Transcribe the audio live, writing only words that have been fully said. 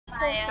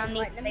I only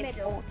like the play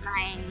middle.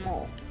 Fortnite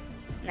more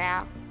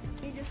now.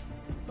 You just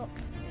look.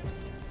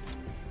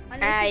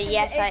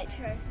 Yes, I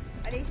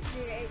need to do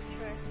the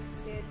intro,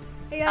 dude.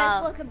 Hey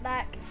guys, welcome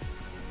back.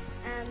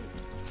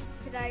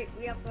 Today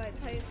we are going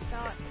to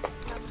start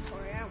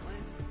laboratory, aren't we?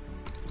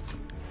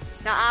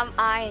 No, I'm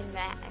Iron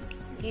Man.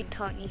 You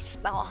Tony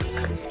Stark. Oh,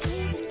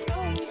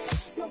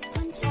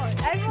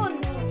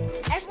 everyone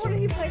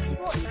who plays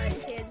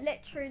Fortnite here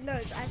literally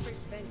knows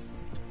everything.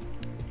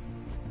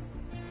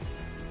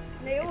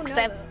 They all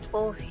Except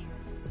know for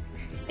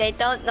they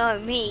don't know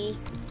me.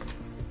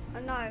 I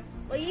know.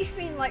 Well, you've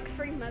been like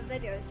through my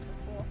videos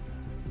before.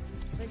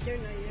 They do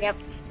know you. Yep.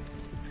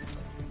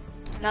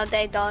 No,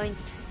 they don't.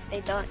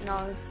 They don't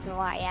know who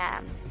I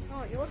am.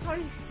 Oh, you're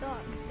Tony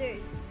Stark,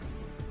 dude.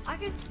 I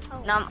can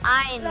tell. No, I'm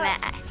Iron Look,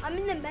 Man. I'm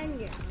in the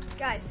menu.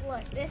 Guys,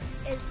 look, this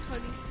is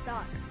Tony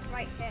Stark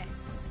right here.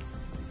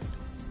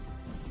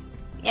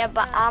 Yeah,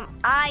 but I'm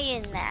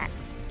Iron Man.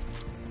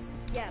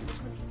 Yeah, because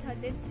you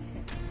turned into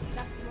him.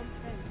 That's one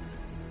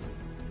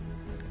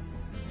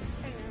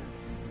thing.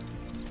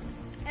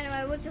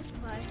 Anyway, we'll just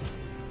play.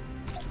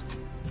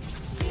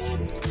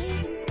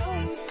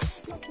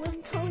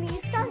 With Tony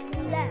Stark,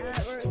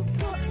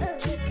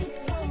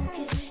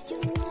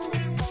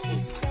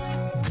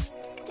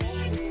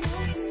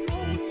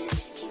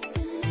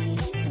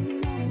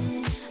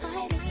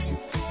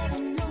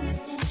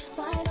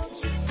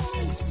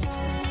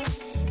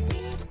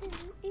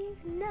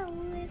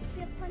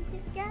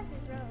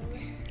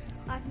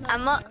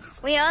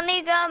 we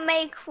only gonna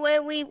make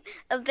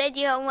a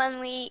video when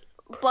we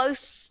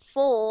both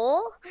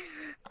fall.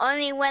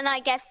 Only when I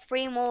get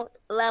 3 more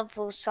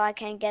levels, so I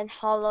can get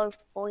Hollow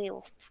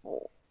Foil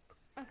 4.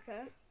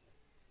 Okay.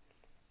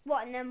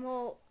 What, and then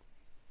well,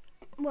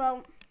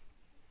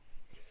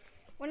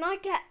 when I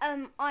get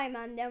Iron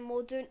Man, then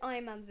we'll do an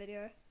Iron Man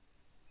video.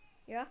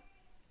 Yeah.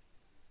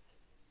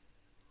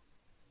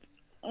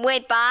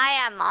 Wait, but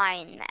I am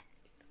Iron Man.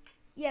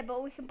 Yeah,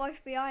 but we can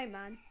both be Iron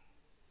Man.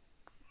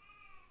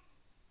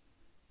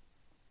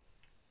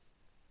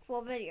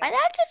 For a video.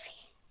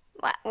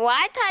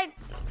 Why did I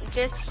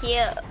just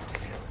hear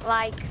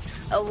like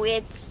a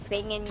weird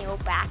thing in your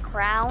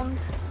background?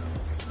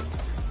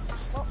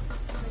 What?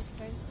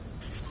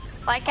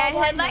 Like I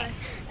heard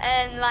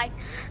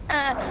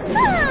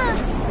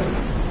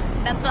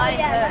that's what I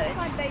heard. That's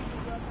my baby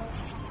brother.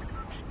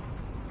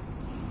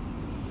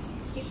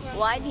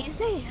 Why do you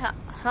say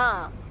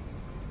huh?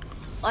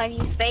 Why do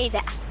you say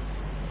that?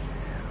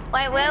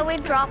 Wait, where we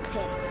drop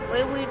him?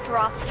 Where we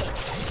drop him?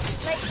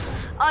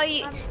 Oh,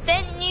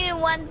 didn't you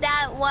want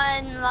that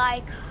one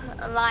like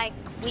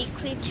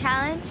weekly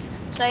challenge?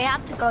 So you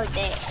have to go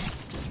there.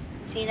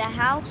 See the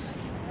house?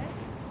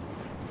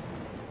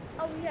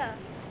 Oh yeah.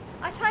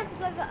 I tried to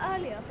go there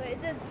earlier, but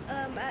it didn't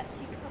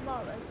actually come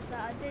out as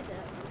that I did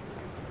it.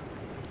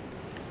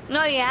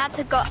 No, you have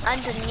to go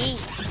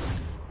underneath.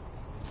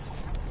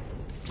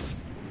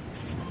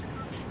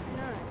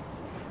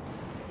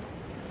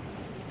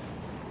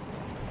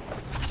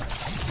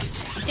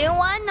 Do you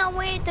want to know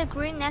where the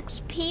green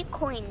XP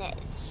coin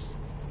is?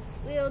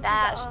 We'll do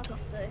that after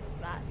this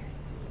match.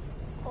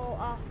 Or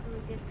after we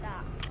did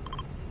that.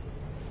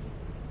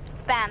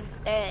 Bam,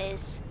 there it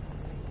is.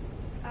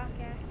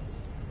 Okay.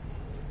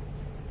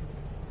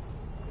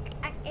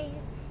 I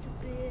ain't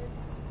stupid.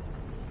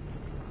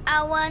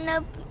 I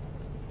wanna...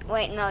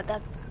 Wait, no,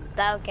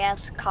 that'll get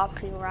us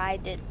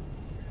copyrighted.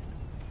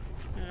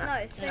 No,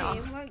 it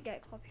won't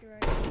get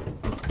copyrighted.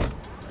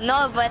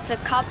 No, but it's a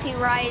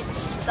copyrighted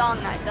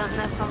song. I don't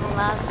know if I'm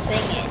allowed to sing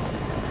it.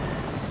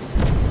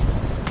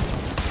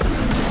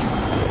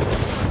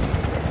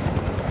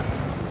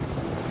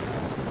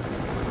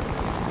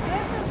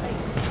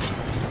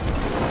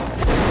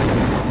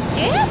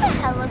 Do you have a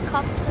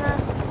helicopter?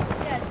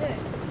 Yeah,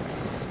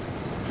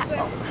 I do.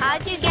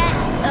 How'd you get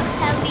a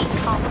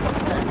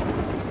helicopter?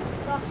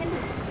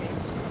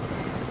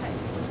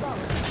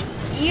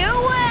 You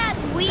were at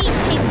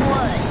Weeping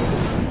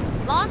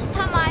Woods. Last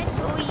time I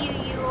saw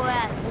you were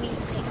at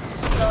Weeping,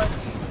 so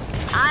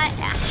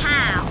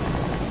how?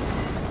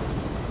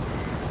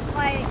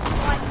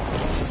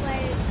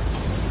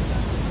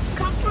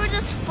 Come through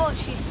this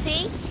bush, you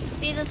see?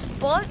 See this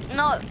bush?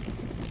 No,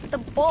 the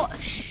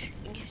bush.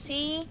 You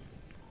see?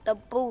 The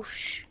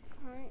bush.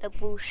 The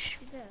bush.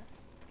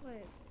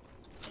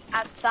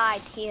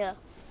 Outside here.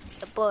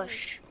 The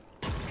bush.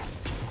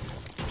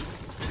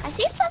 I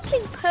see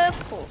something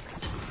purple.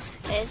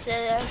 It's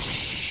a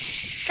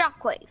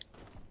shockwave.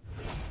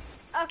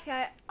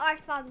 Okay, I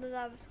found the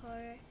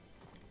laboratory.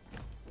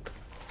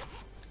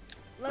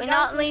 We're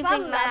not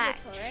leaving match.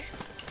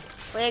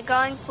 We're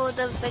going for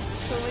the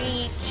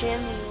victory,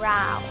 Jimmy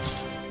Rao.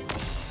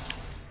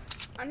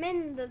 I'm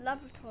in the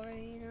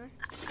laboratory, you know.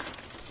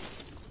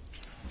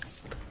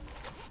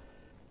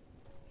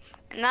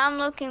 And I'm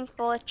looking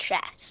for a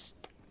chest.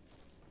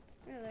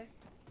 Really?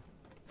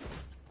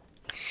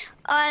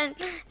 I'm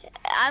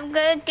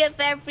gonna give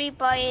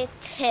everybody a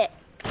tip.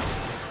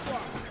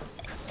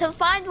 What? To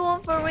find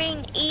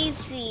Wolverine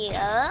easier,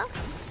 Yeah.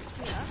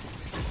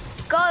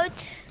 go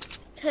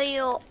to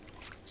your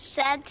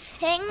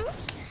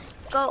settings,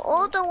 go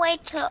all the way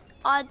to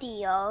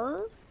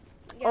audio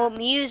or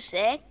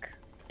music.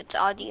 It's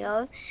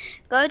audio.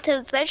 Go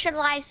to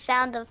visualize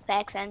sound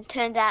effects and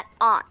turn that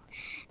on.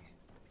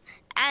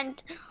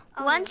 And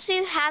once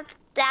you have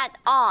that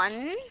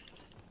on,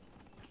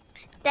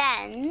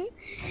 then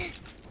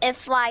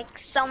if like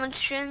someone's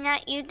shooting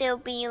at you, there'll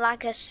be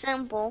like a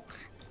symbol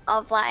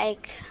of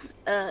like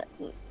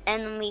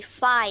enemy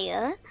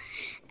fire.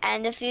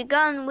 And if you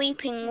go in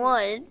Weeping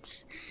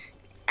Woods,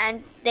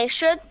 and there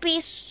should be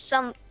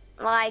some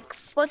like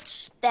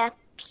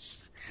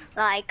footsteps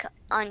like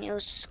on your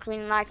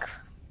screen, like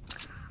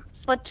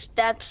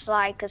footsteps,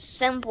 like a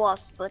symbol of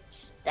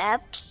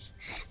footsteps.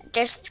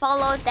 Just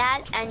follow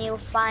that and you'll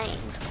find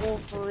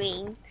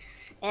Wolverine.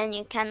 And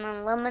you can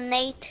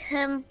eliminate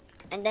him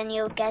and then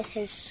you'll get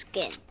his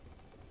skin.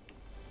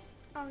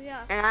 Oh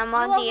yeah. And I'm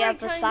on the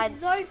other side.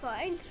 Over,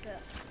 ain't it?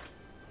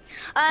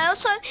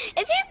 Also,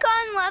 if you go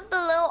on one of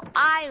the little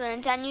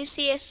islands and you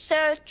see a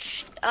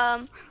search,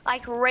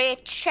 like rare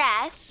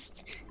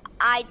chest,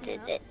 I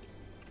did it.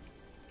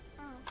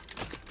 Oh.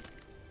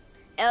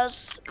 It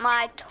was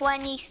my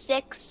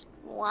 26th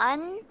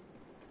one.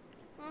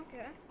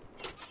 Okay.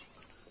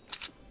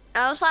 I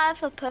also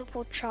have a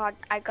purple charge.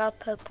 I got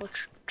a purple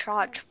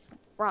charge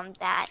from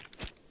that.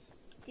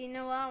 Do you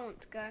know where I want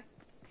to go?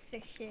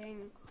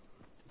 Fishing.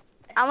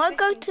 I want to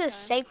go to a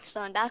safe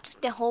zone. That's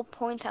the whole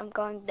point. I'm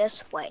going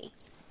this way.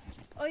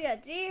 Oh yeah,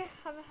 do you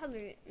have a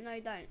heli? No,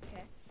 you don't.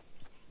 Okay.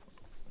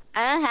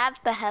 I don't have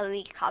the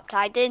helicopter.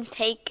 I didn't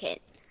take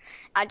it.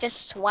 I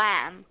just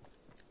swam.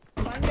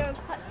 I'm going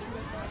to cut you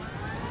with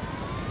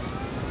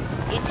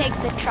You take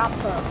the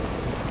chopper.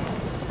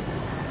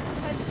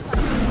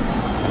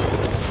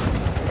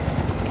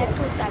 Get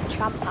to that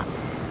chopper.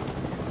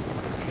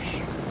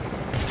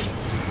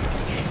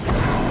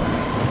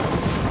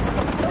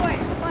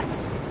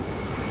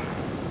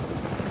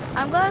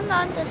 I'm going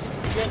on this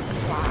zip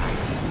line.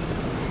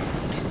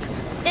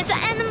 There's an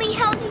enemy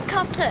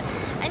helicopter,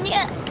 and you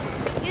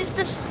use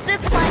the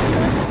zip line to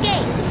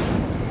escape.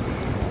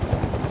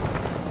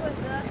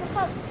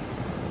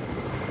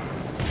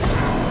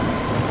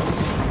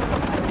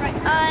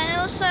 And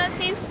also, if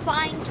you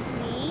find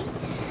me,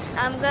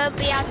 I'm gonna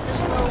be at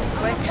this little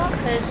bridge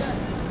because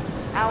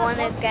I want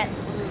to get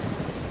loot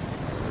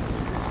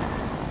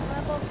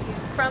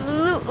from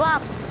Loot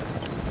Lump.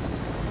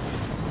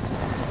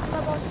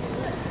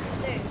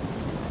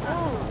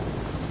 Ooh.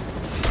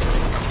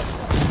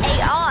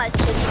 AR to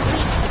 3.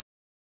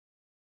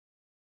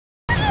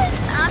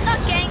 I'm not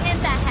getting in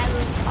that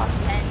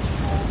helicopter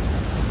anymore.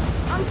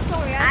 I'm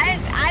sorry. I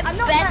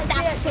bet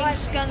that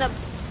thing's gonna.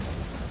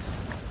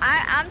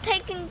 I'm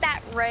taking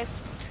that rift.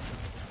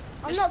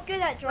 I'm not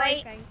good at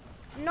driving.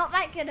 I'm not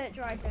that good at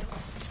driving.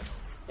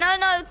 No,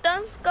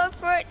 don't go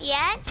for it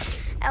yet.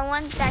 I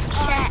want that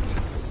chest.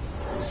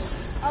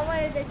 I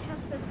wanted the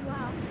chest as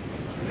well.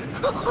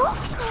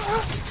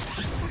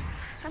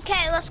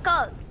 Okay, let's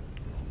go.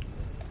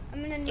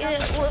 I'm in Do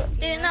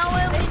you know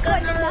where we're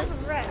gonna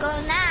go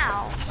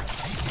now?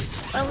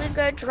 Where we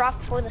go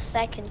drop for the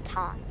second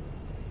time.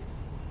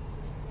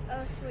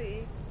 Oh,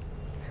 sweet.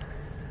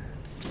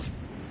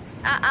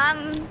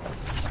 I'm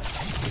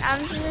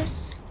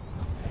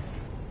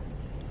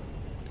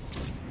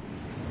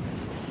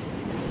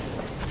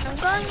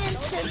going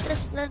into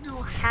this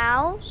little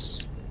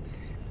house,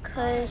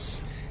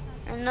 cause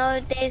I know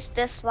there's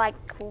this like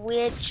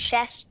weird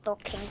chest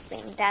looking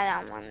thing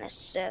that I want to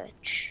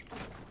search.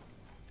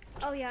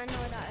 Oh yeah, I know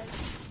what that is.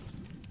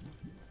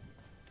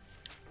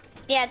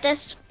 Yeah,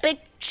 this big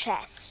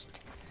chest.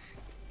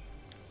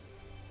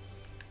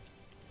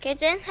 Okay,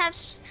 then have.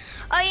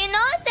 Oh, you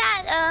know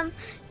that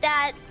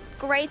that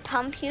gray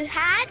pump you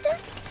had?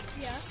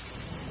 Yeah.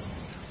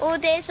 Oh,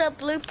 there's a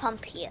blue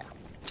pump here.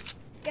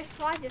 Guess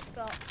what I just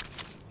got?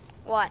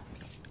 What?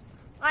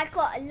 I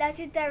got a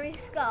legendary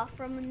scarf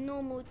from a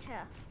normal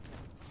chest.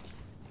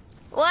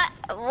 What?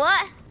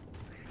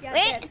 Yeah,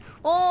 Wait.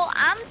 Oh,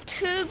 I'm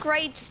 2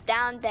 grades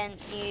down than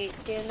you.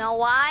 Do you know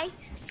why?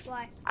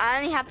 Why? I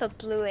only have a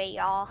blue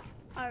AR.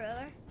 Oh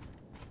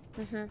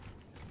really?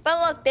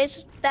 But look,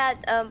 there's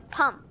that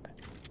pump.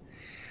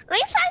 At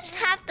least I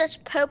have this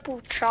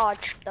purple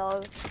charge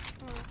though.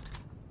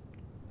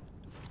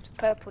 It's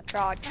purple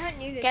charge. I don't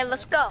need it. Okay,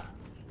 let's go.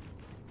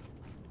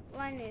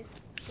 Mine is.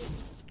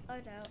 Oh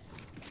no.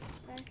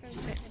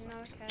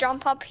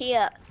 Jump up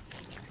here.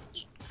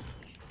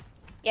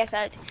 Yes,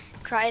 I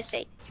try to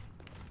say.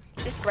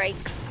 Just break.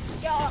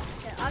 Yeah,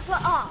 I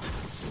got up.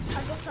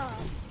 I got up.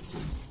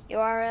 You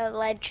are a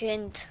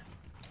legend.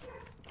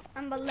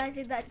 I'm a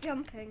legend at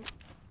jumping.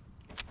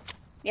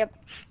 Yep.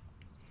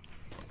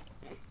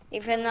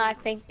 Even though I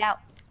think that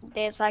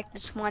there's like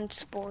this one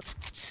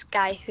sports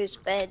guy who's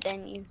better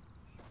than you.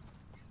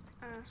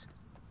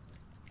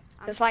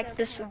 There's like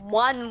this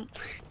one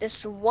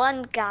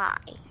guy.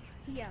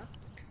 Yeah.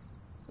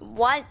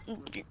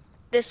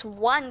 This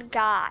one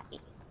guy.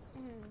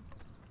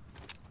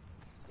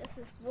 This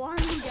is one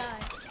guy.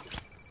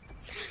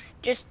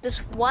 Just this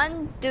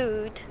one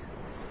dude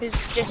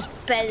who's just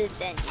better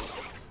than you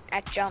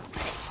at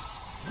jumping.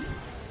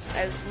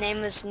 His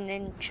name is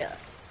Ninja.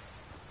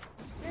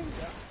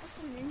 Ninja? What's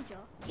a ninja?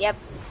 Yep,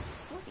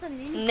 What's a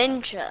ninja?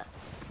 Ninja.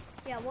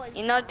 Yeah, what is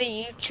You know the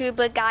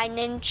YouTuber guy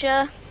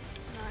Ninja?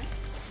 No.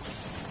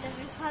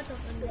 Never heard of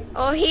a ninja.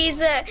 Oh,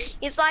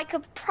 he's like a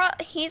pro.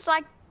 He's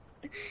like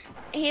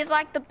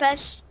the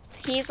best.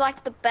 He's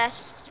like the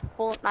best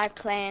Fortnite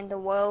player in the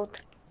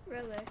world.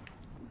 Really?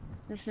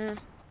 Mhm.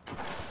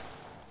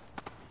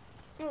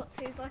 What,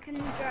 so he's like a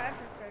ninja at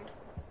everything?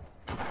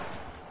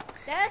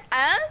 Yes?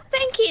 I don't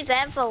think he's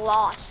ever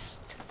lost.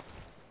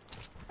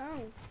 Oh.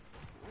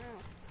 Wow.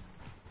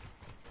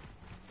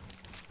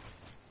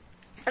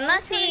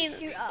 Unless trying he to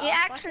shoot up, he I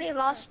actually can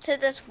lost to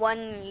this one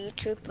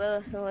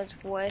YouTuber who was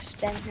worse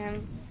than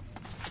him.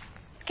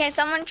 Okay,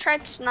 someone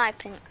tried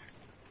sniping.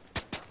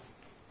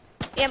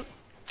 Yep.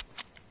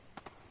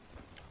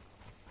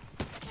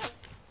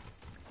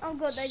 Oh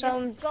god, they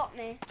just got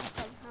me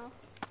somehow.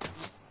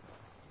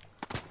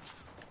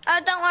 Oh,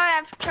 don't worry,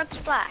 I have truck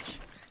splash.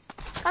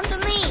 Come to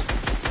me.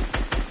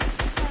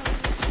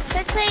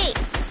 Quickly.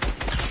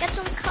 Get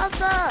some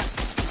cover.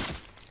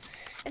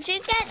 If you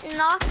get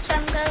knocked,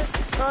 I'm gonna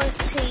go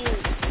to you.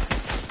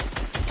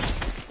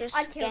 Just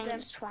I killed getting him.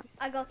 this one.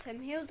 I got him.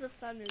 He was the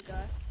Sunu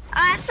guy.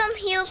 I have some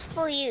heals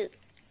for you.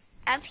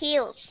 I have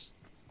heals.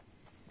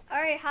 I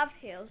already have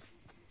heals.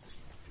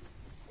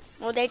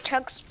 Well, they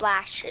chug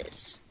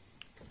splashes.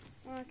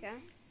 Okay.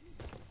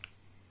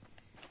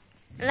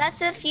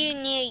 Unless if you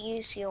need to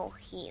use your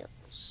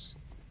heals.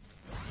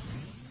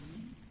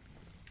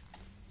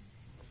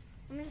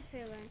 I'm just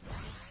healing.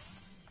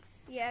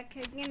 Yeah,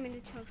 okay, give me the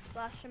chug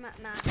splash. I'm at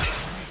max.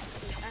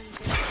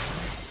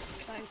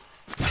 Thanks.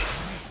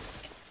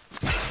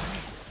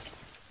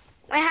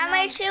 Wait, how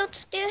many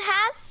shields do you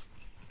have?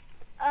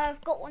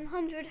 I've got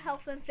 100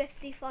 health and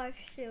 55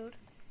 shield.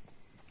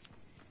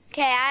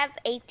 Okay, I have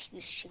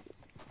 80 shield.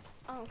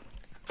 Oh.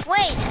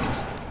 Wait,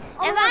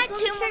 Oh, if no, I had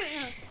someone's two more,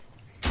 shooting us.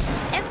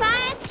 if I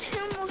had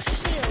 2 more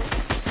shields,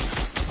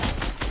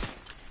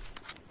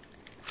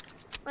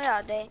 where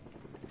are they?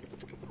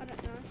 I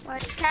don't know.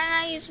 Wait,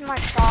 can I use my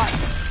shot?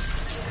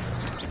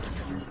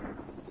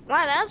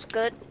 Wow, that's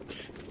good.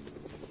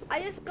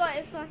 I just got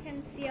it so I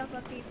can see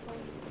other people.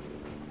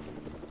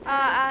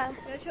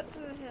 There's trucks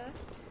over here.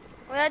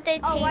 Where are they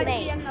Oh, I see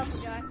teammates? another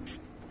guy.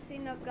 I see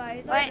another guy.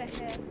 He's Wait.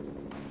 over here.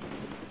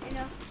 In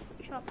a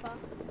chopper.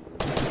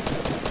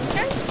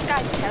 Turn this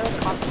guy's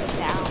helicopter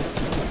down.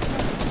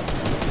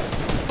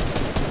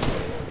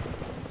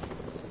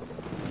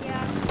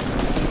 Yeah.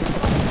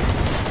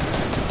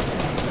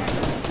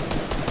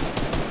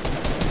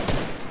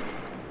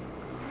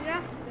 You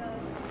have to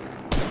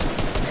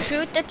go.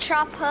 Shoot the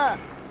chopper.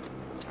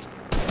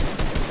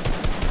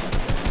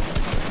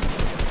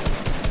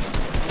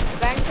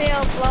 Eventually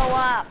it'll blow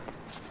up.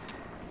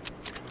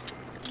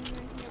 And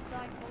then he'll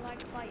die for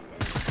like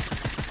fighting.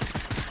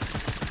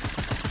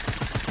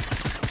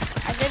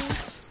 I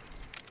didn't.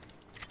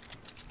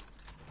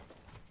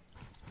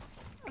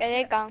 Okay,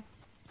 they're gone.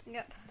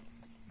 Yep.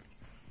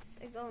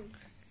 They're gone.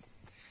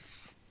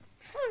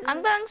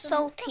 I'm going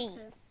salty.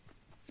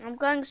 I'm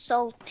going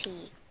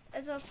salty.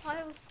 There's a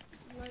pile of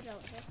load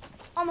out here.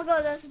 Oh my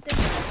god, there's a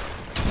different.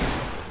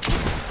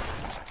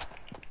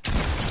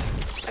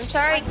 I'm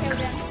sorry. I killed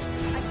him.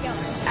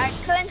 I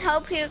couldn't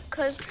help you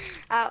because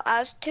I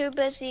was too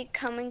busy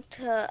coming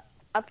to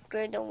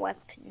upgrade a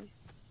weapon.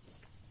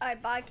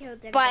 Alright, but I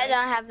killed him. But I guys.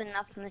 don't have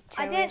enough I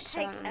materials. didn't so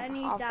take I'm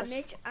any obvious-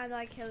 damage and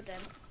I killed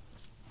him.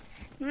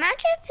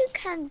 Imagine if you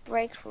can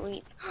break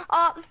reap.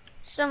 Oh,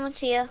 someone's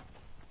here.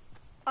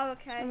 Oh,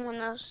 okay. Someone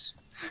else.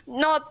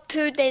 Not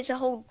 2 days, a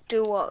whole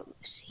duo's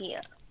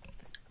here.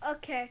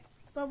 Okay,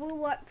 but we'll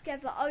work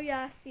together. Oh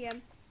yeah, I see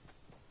him.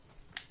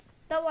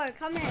 Don't worry,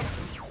 come in.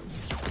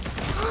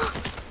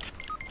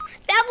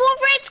 That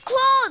Wolverine's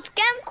close!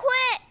 Get him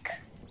quick!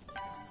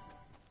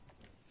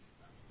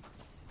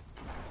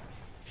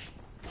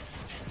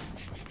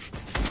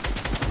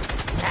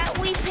 That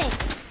weeping.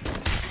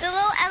 The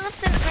little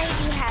elephant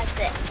lady has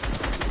it.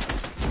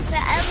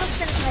 The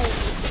elephant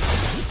lady.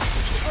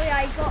 Oh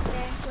yeah, he got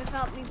me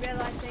without me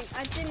realizing.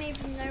 I didn't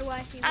even know where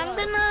he I'm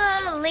was.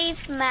 gonna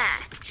leave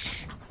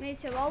match. Me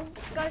too. I'll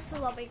go to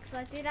lobby because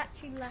I did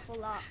actually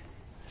level up.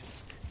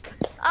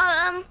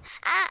 I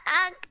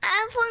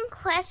have one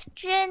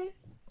question.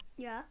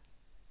 Yeah.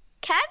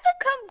 Can I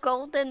become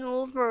Golden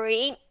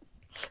Wolverine?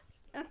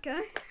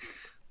 Okay.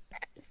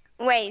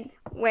 Wait,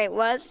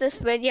 what's this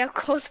video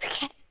called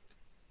again?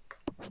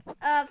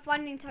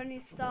 Finding Tony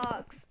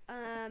Stark's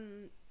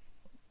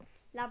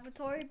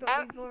laboratory, but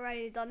Oh. we've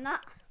already done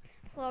that,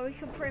 so we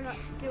can pretty much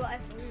do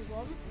whatever we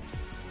want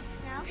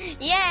now.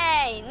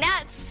 Yay!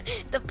 Now it's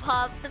the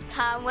part of the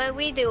time where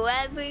we do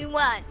what we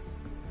want.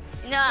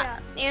 You know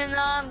what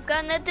I'm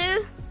gonna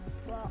do?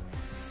 What?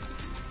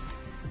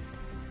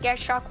 Get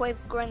shockwave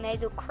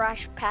grenade,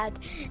 crash pad,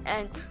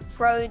 and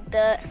throw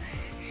the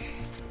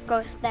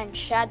ghost and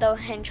shadow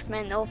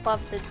henchmen off of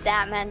the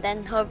dam, and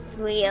then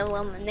hopefully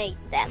eliminate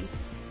them.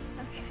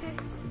 Okay.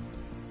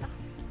 That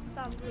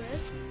sounds good.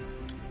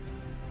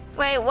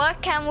 Wait,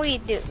 what can we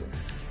do?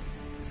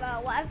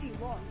 Well, whatever you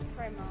want,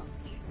 pretty much.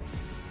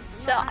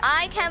 So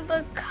I can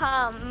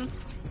become.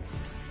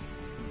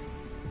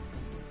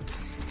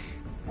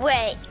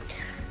 Wait.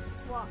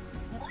 What?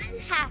 What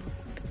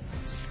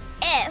happens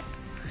if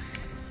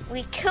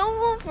we kill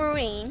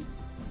Wolverine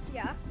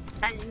Yeah.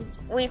 and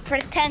we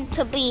pretend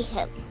to be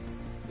him?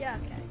 Yeah.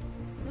 Okay.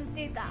 We'll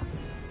do that.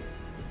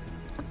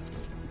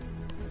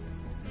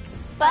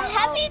 But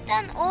have you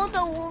done all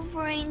the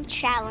Wolverine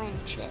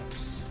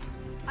challenges?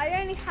 I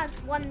only had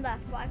one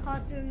left, but I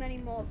can't do many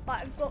more.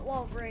 But I've got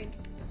Wolverine.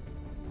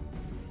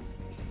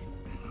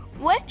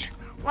 Which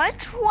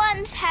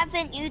ones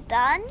haven't you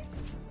done?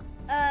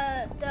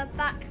 The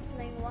back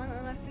bling one,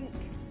 and I think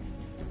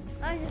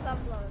I just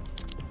upload.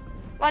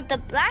 What, the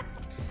Black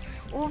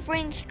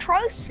Wolverine's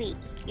trophy?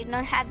 You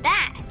don't have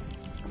that.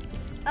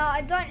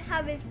 I don't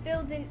have his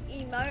building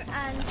emote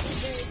and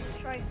his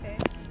trophy.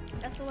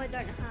 That's all I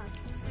don't have.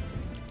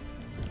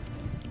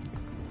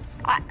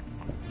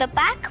 The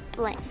back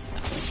bling.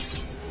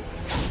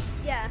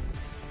 Yeah,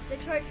 the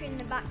trophy in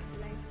the back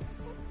bling.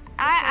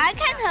 I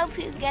can help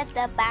you get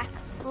the back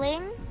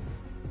bling.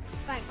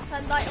 Thanks. I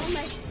like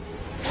almost.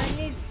 I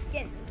need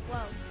skin as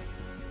well.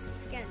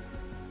 Skin.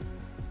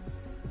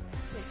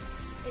 Which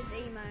is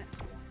emote.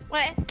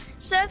 Wait,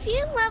 so if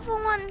you level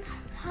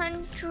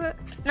 100,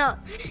 no,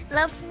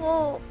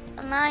 level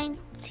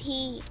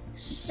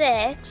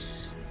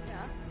 96,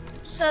 Yeah.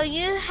 so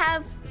you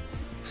have,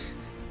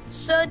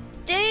 so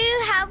do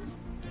you have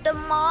the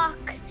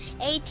Mark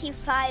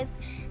 85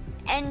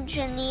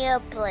 engineer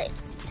blade?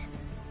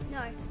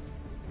 No.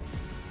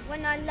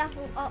 When I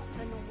level up,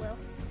 then I will.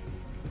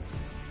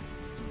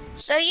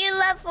 So you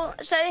have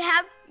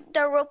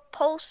the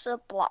repulsor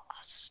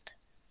blast.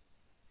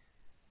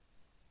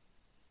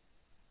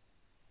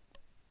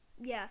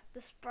 Yeah,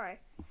 the spray.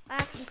 I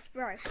have the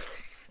spray.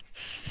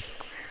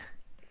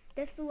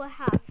 That's all I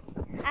have.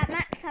 At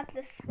max, have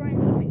the spray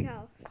and something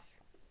else.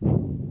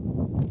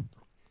 Am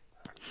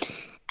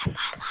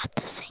I allowed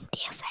to sing the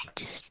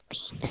Avengers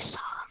theme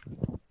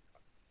song?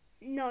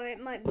 No,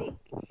 it might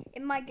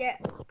get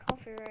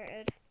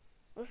copyrighted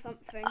or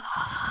something.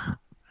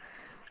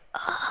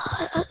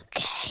 Oh,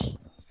 okay.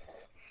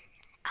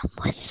 I'm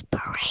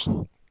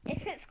whispering.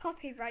 If it's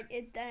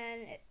copyrighted,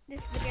 then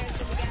this video is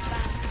gonna get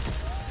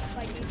banned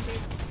by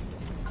YouTube.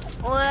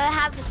 We'll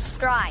have a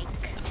strike,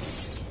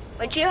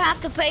 but you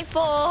have to pay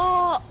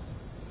for.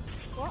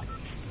 What?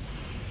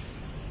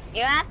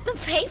 You have to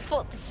pay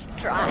for the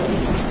strike.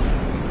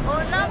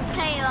 Or not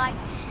pay, like,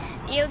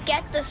 you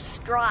get the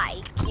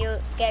strike. You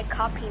get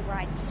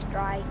copyright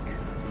strike.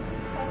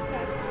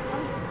 Okay.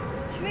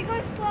 Should we go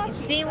Slurpee? You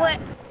see what?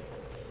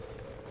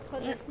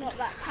 Because it's not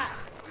that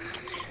packed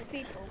for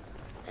people.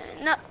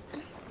 No.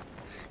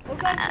 We'll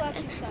go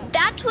Slurpee first.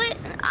 That's what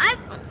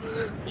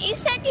you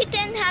said you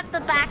didn't have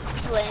the back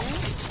bling.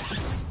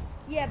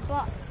 Yeah,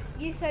 but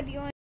you said you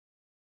only.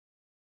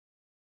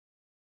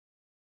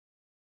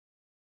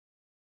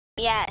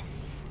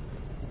 Yes.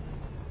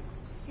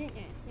 Didn't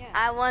you? Yeah.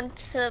 I want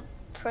to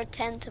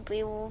pretend to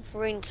be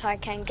Wolverine so I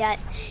can get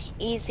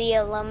easy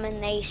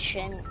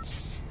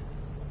eliminations.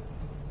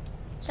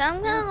 So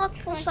I'm gonna look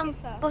for some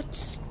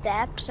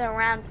footsteps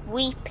around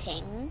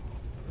Weeping.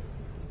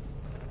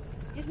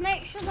 Just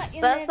make sure that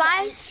you're But near if the I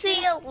entrance.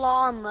 see a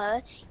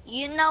llama,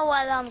 you know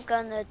what I'm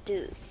gonna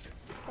do.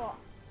 What?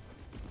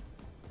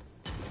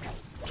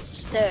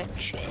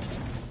 Search it.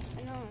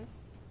 I know.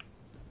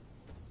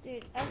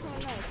 Dude, everyone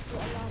knows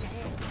what a llama is in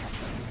this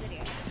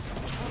video.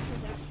 Also,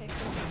 don't say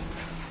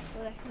Fortnite.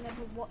 Well, they've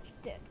never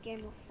watched a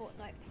game of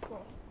Fortnite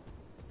before.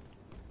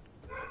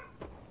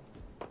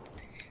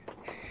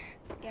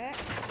 Yeah.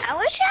 I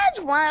wish I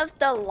had one of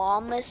the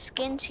llama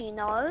skins, you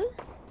know?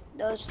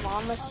 Those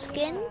llama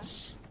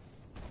skins.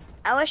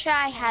 I wish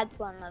I had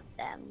one of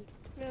them.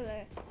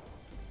 Really?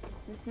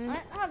 Hmm. I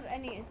don't have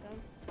any of them.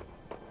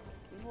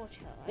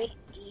 Unfortunately.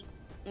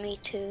 Me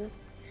too.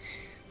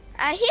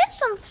 I hear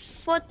some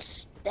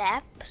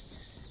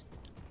footsteps.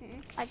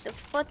 Like the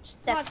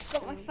footsteps.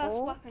 I've got my first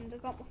symbol. weapons.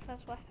 I've got my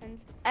first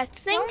weapons. I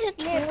think Come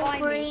it's nearby me.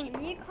 Wolverine.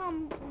 Can you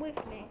come with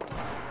me?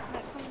 No,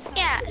 come down.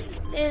 Yeah,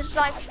 there's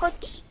like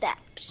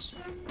footsteps.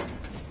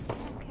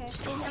 Okay.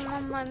 See them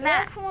on my There's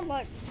map. someone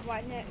like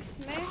right next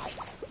to me.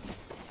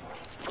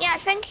 Yeah, I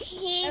think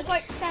he There's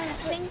like 10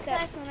 think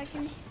footsteps and I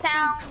can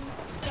found.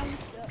 jump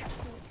up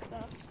and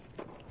stuff.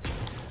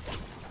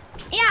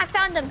 Yeah, I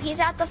found him. He's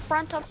at the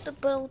front of the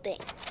building.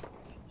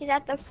 He's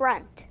at the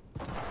front.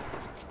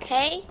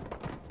 Okay?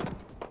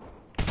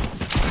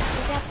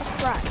 He's at the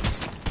front.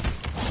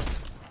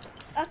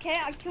 Okay,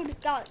 I killed a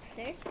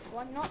galaxy.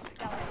 Well, not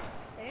galaxy.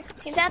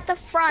 He's at the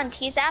front.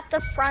 He's at the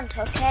front,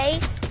 okay?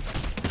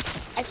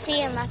 I see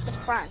him at the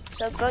front.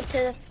 So go to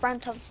the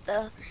front of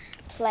the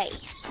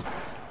place.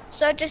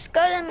 So just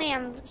go to me.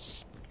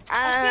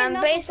 I'm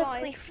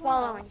basically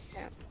following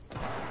him.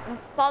 I'm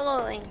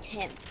following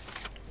him.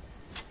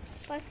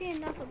 If I see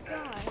another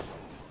guy,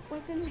 we're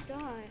gonna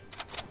die.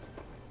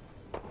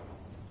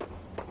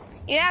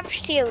 You have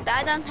shield.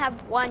 I don't have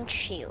one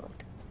shield.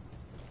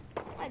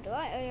 I do. Oh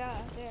yeah,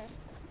 I do.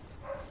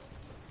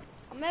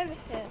 I'm over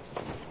here.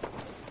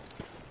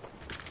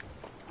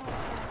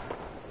 Okay.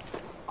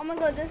 Oh my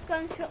god, there's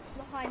gunshots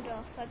behind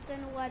us. I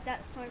don't know where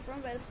that's coming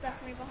from, but it's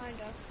definitely behind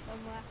us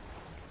somewhere.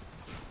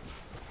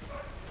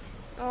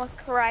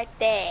 Look right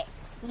there.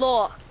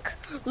 Look.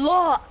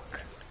 Look.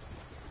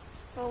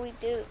 What we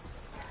do?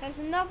 There's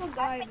another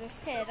guy over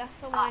here,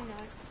 that's all I know.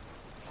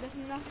 There's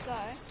another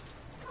guy.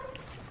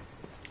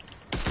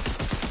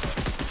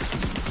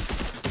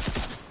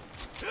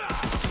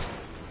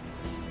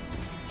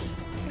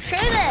 Shoot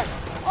him!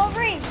 Oh,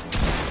 Reem!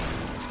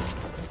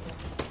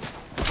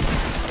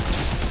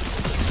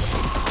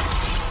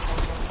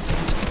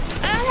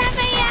 I don't have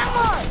any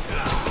ammo!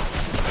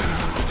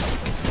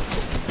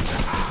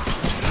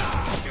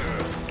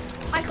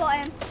 I got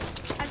him.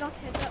 I got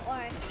him, don't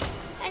worry.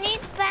 I need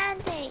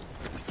band-aid.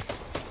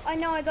 I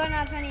know I don't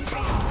have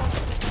anything.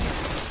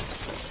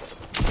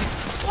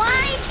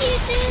 Why did you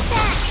do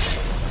that?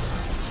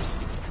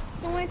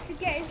 I wanted to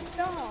get his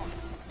star.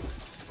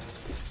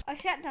 I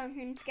shut down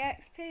him to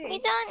get XP. We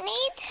don't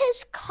need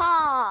his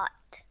card.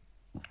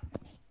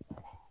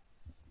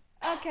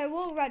 Okay,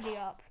 we'll ready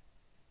up.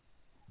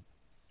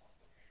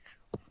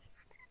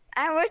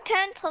 I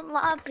return to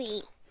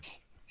lobby.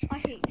 I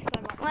hate you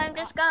so much. Well, I'm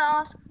just gonna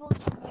ask for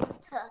some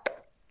water.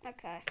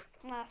 Okay,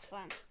 that's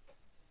fine.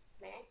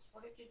 Max,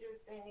 what did you do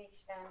with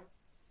Benny's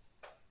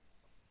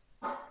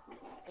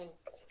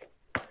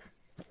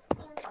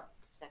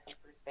second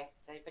fruit back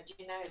to say, but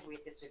you know where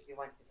this if you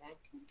wanted that.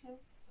 Okay.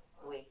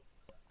 Where?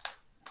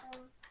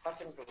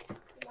 Cotton wool.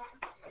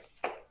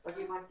 Yeah. What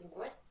do you want in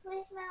wood?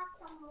 Please have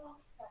some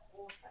water.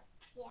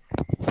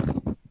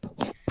 Water.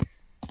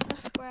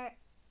 That's great.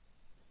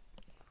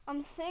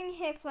 I'm sitting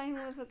here playing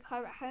with a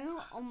coat hanger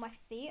on my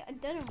feet. I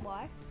don't know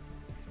why.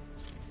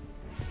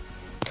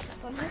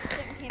 But I'm just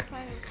sitting here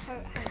playing with a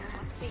coat hanger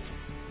on my feet.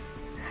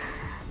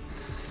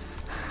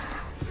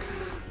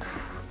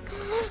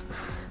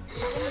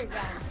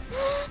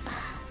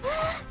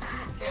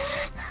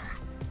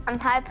 I'm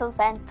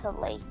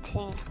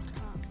hyperventilating.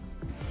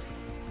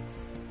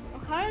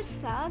 I'm kind of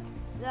sad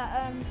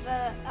that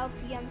the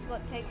LTMs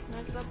got taken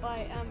over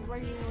by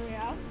Royale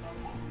Royale.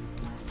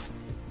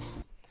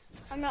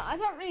 I mean, I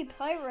don't really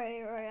play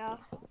Royale Royale.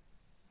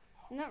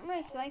 I don't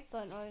really play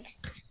solos.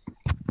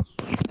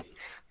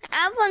 I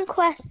have one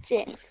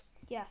question.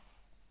 Yes.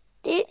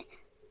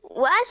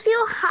 What's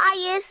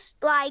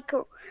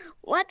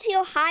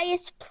your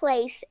highest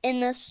place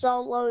in a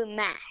solo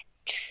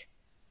match?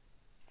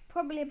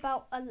 Probably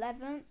about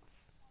 11th.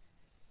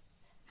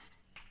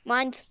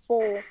 Mine's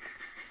 4.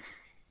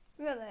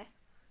 Really?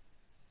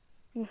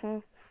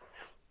 Mhm.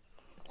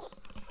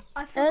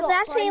 I It was forgot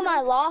actually Brayden.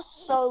 my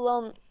last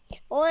solo.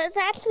 Well, it's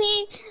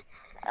actually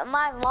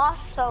my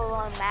last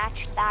solo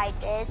match that I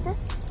did.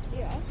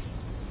 Yeah.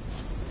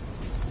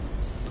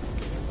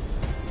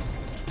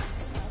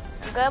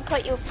 I'm gonna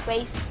put your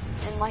face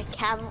in my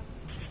camera.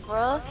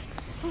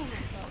 Oh my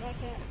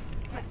god,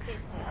 I can't see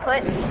this.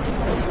 Put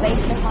your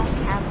face in my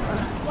camera.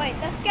 Wait,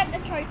 let's get the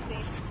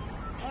trophy.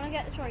 I wanna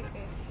get the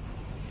trophy.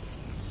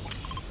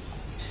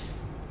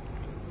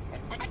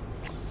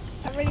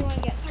 I really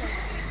wanna get the trophy.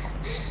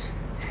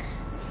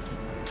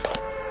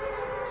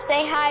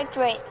 Stay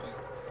hydrated.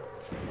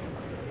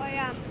 I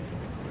am.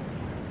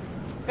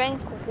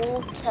 Drink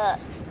water.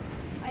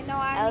 I know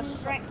I haven't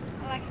Else- drank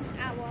for like an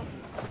hour.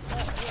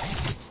 But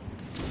yeah.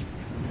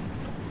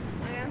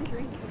 I am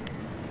drinking.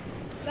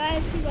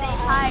 Guys, you Stay got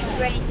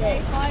hydrated.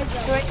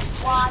 Drink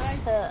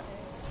water.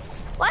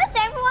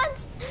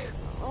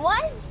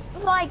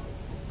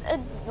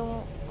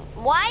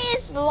 Why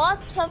is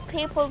lots of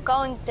people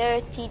going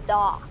dirty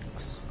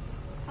docks?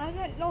 I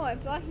don't know,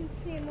 but I can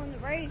see him on the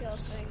radio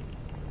thing.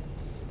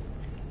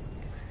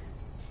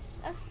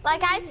 That's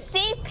Like, I weird.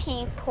 see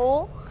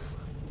people.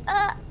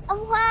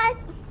 What?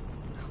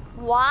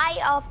 Why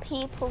are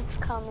people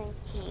coming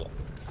here?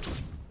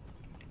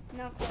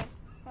 Nothing.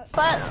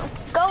 But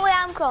go where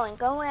I'm going.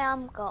 Go where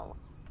I'm going.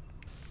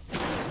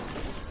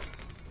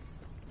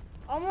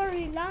 I'm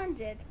already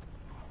landed.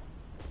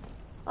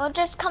 Or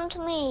just come to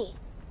me.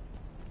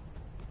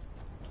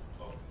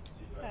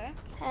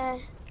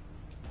 Okay.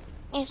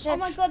 It's Oh just,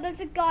 my god, there's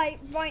a guy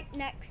right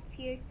next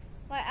to you.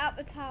 Like at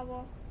the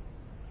tower.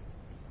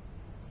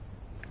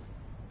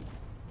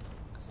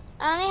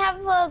 I only have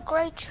a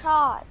great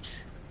charge.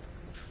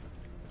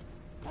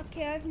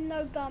 Okay, I have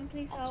no gun,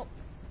 please help.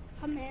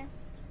 Come here.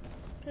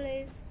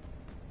 Please.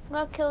 I'm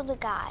gonna kill the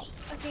guy.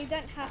 Okay, you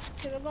don't have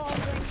to. A lot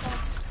of green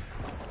cards.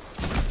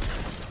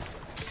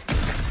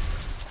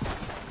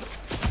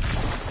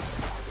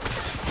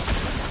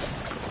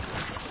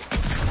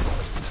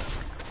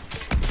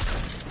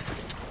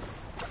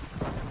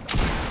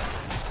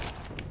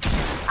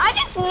 I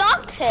just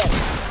knocked him.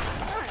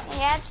 Nice.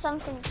 He had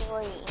something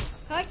green.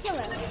 Can I kill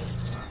him?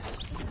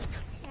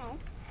 No.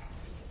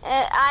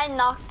 I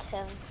knocked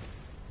him.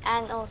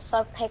 And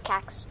also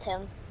pickaxed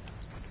him.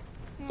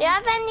 Do you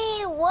have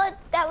any wood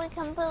that we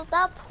can build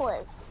up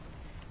with?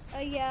 Oh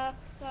yeah,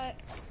 but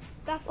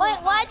that's all I Wait,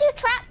 have. why do you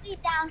trap me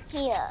down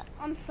here?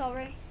 I'm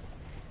sorry.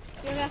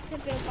 You'll have to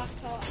build back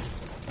up.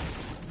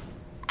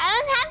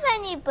 I don't have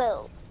any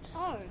build.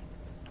 Oh.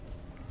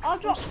 I'll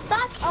drop.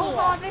 Stuck I'll here.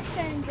 harvest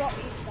and drop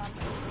you some.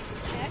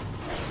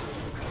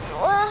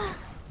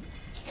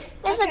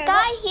 There's a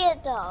guy here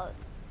though.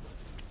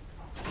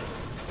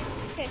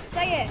 Okay,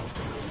 stay here.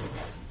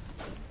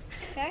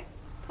 Okay,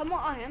 come what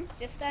I am.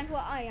 Just stand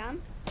where I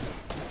am.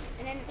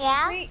 And then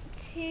Yeah? 3,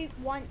 2,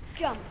 1,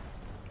 jump.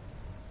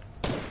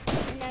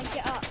 And then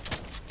get up.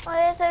 Oh,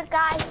 there's a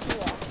guy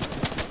here.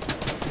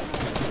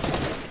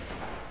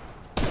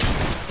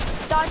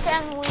 Dodge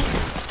and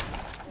weave.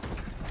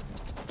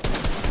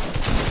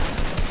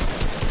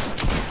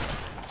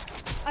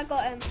 I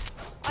got him.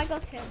 I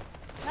got him.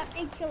 Let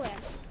me kill him.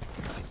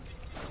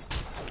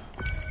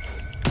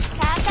 Can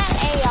I have that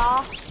AR?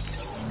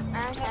 I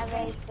don't have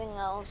anything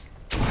else.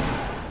 There's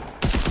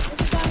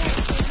a guy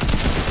next to me.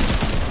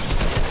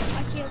 I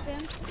killed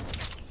him.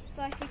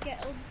 So I could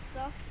get all the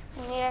stuff. I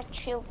need a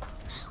tube.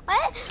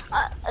 What?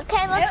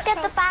 Okay, let's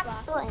get the back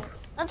bling.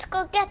 Let's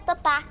go get the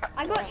back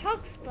I got bling.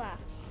 chug splash.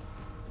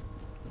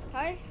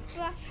 How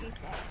splash you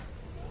play?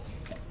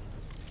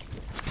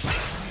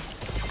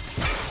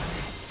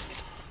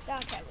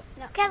 Okay,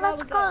 no, Okay, where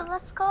let's we go, going?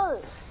 let's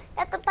go.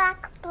 Get the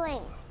back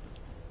bling.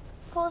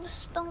 Before the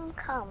storm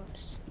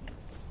comes.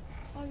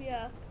 Oh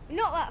yeah. We're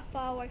not that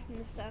far away from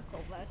the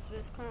circle though, so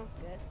it's kind of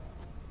good.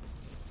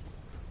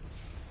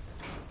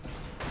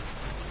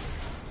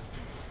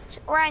 It's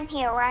right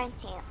here, right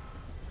here.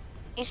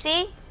 You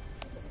see?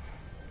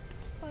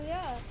 Oh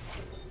yeah.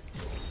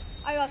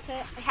 I got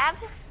it. I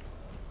have it?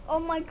 Oh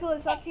my god,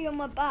 it's actually on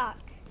my back.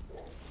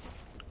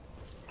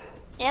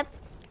 Yep.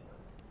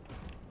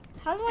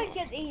 How do I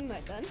get the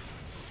emote then?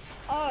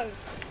 Oh,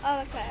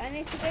 okay, I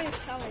need to do this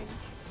challenge.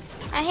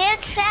 I hear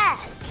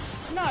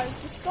chest. No,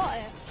 just got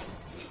it.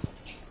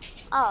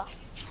 Oh.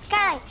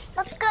 Okay,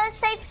 let's go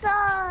safe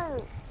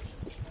zone.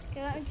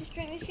 Okay, let me just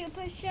drink the sugar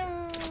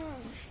potion.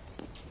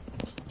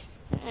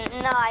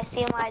 No, I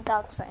see my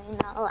dog, so you're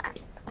not allowed.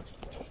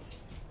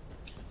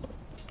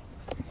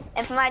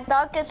 If my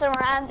dog is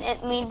around,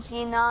 it means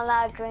you're not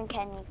allowed to drink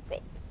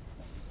anything.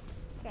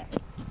 Okay.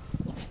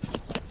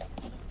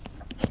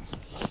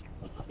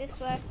 This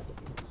way.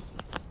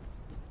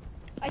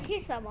 I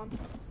hear someone.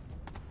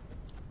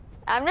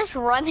 I'm just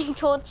running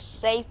towards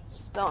safe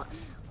zone.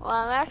 Well,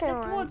 I'm actually They're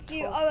running towards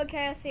you. Oh,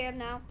 okay, I see him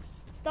now.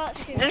 Start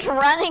shooting. Just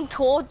running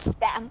towards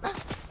them. Yeah.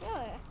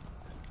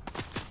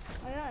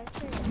 Oh yeah, I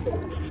see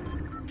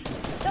him.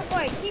 Don't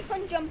worry, keep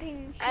on jumping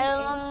and shooting. I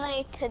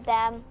eliminated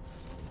them.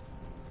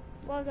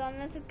 Well done,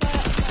 there's a guy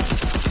outside.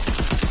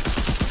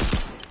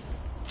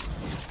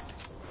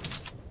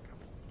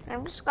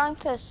 I'm just going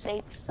to a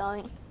safe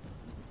zone.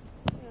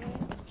 Yeah.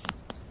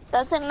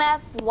 Doesn't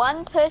matter if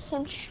one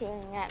person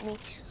shooting at me.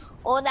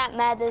 All that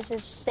matters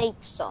is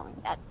safe zone.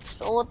 That's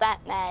all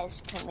that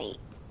matters to me.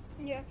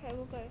 Yeah, okay,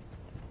 we'll go.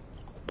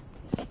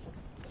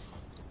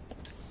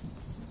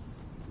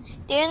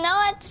 Do you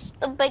know it's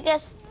the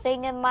biggest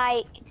thing in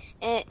my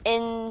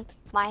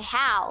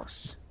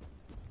house?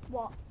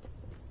 What?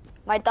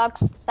 My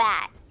dog's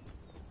fat.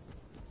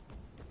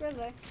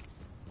 Really?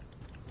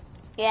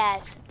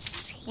 Yes,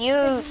 it's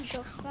huge.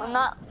 Well,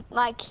 not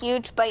like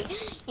huge, but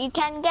you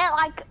can get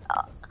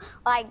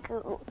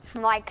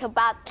like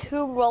about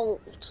 2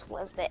 rolls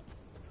with it.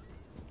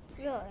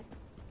 Really?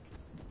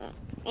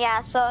 Yeah,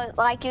 so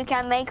like you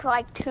can make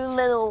like 2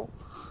 little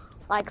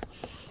like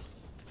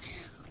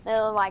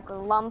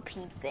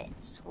lumpy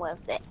bits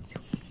with it.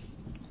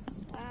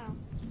 Wow.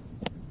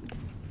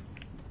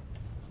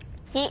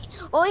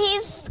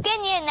 He's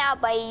skinnier now,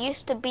 but he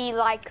used to be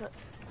like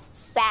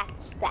fat.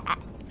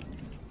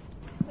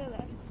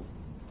 Really?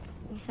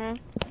 Mhm.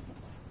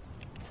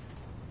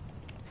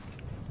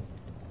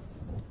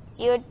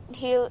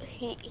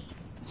 He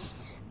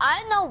I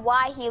don't know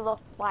why he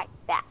looked like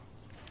that.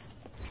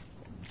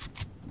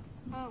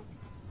 Oh.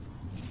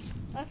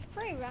 That's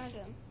pretty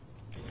random.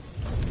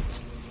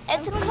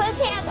 It's because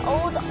he had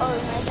old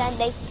owners and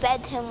they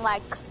fed him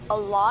like a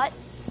lot.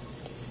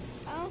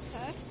 Oh,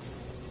 okay.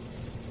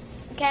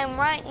 Okay, I'm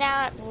right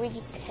now at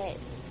Retail.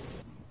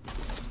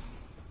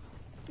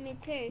 Me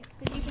too,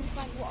 because you can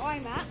find where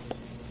I'm at.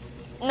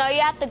 No,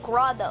 you're at the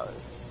grotto.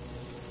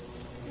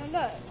 No,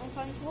 I'm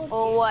flying towards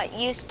Or you. what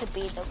used to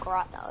be the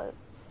grotto.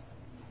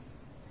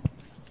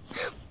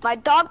 My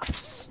dog's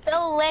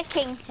still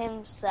licking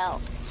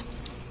himself.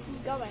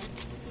 I'm going.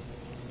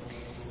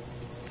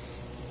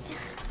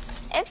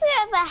 If you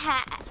ever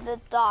had the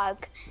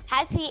dog,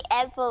 has he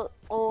ever,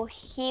 or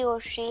he or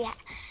she,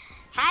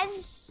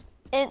 has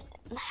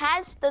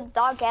the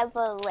dog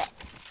ever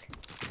licked?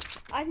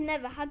 I've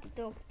never had a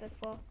dog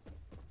before.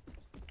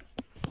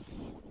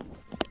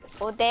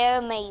 Well, they're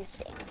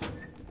amazing.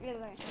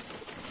 Really?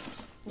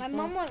 My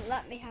mum won't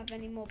let me have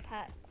any more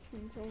pets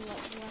until I'm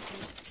like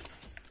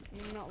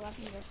 11. I'm not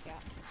 11 just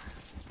yet.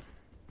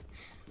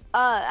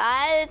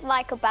 I had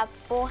like about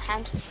 4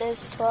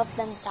 hamsters, 2 of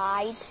them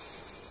died.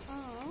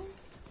 Oh.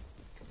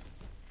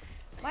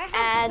 My And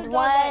hamster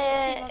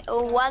died like 2 months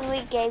ago. one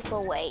we gave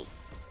away.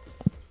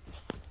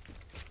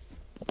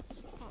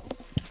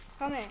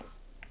 Come here.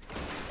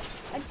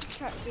 I just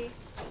trapped you.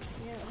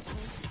 Yeah,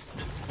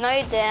 okay. No,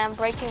 you didn't. I'm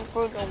breaking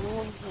through the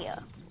wall here.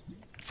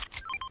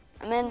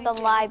 I'm in the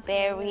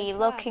library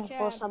looking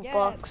for some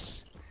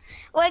books.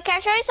 Wait, can I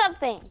show you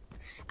something?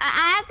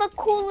 I have a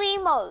cool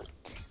emote.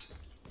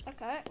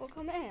 Okay, well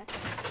come here.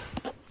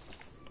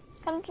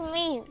 Come to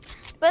me.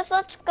 First,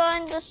 let's go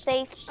in the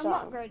safe I'm zone.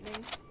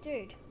 upgrading,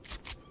 dude.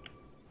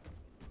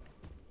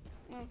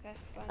 Okay,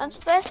 fine. Let's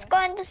first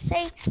go in the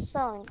safe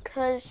zone,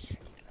 cause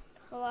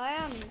Well, I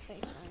am in the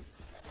safe zone.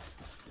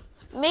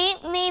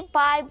 meet me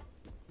by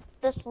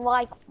this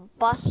like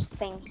bus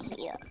thing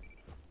here.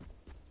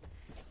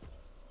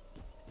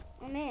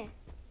 I'm here.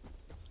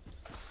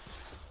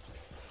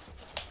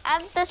 I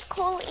have this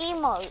cool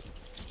emote.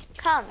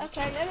 Come.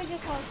 Okay, let me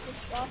just hold this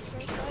stuff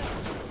real quick.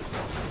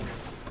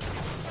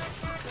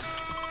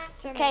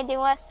 Okay, do you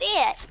want to see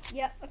it?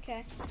 Yep,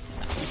 okay.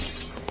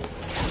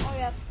 Oh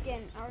yeah,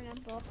 skin, I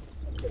remember.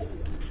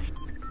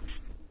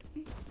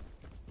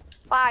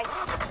 Bye.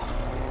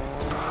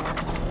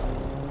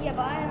 Yeah,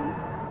 but I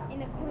am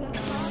in a cooler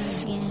car.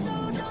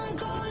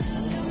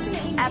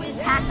 I'm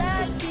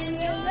taxi.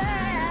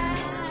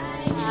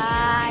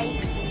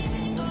 Nice.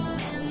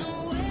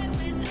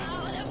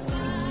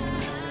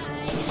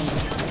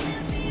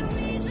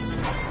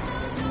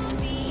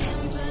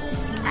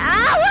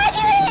 Ah, why do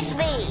you hit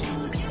me?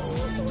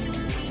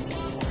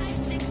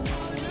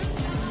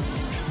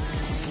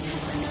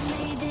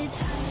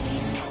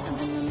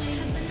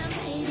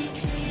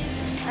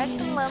 I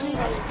just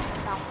eliminated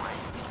someone.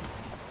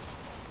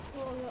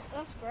 Well,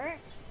 that's great.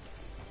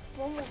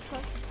 One more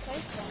person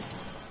safe then.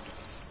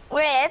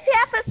 Wait, if you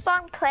have a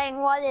song playing,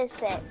 what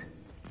is it?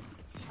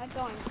 I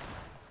don't.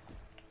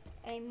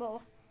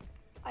 Anymore.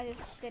 I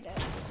just did it.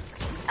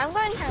 I'm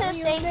going to the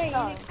safe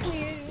zone.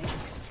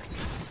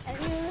 And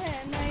you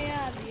had my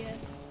obvious.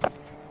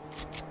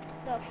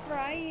 The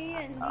fry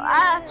and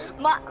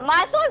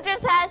my song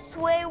just has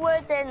swear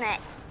word in it.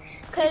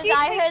 Cause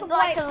I heard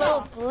like a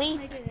little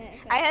bleep.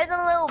 I heard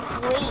a little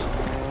bleep.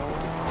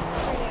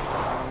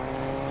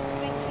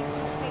 Thank you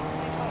for taking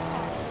my white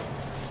car.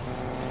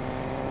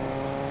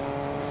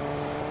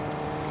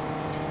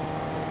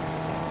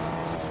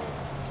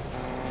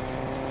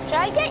 Should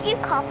I get you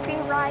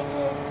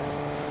copyrighted?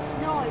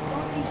 No,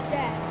 don't use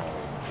that.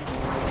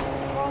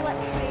 Roll it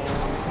free.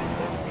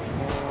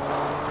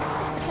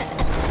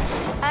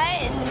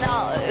 I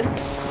know.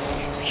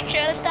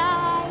 Should I?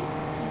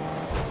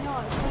 No,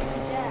 don't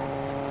use that.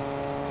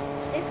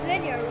 This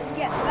video will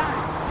get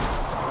banned.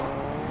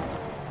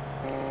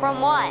 From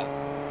what?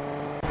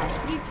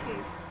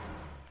 YouTube.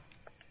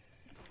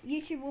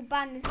 YouTube will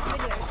ban this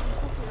video from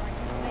copyright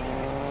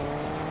information.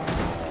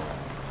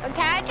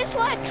 Okay, I just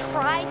want to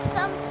try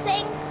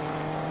something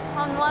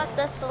on one of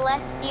the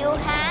celestial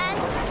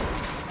hands.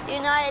 You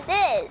know what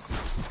it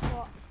is?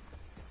 What?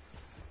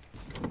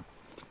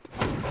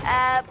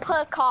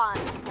 Pecan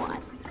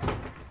one.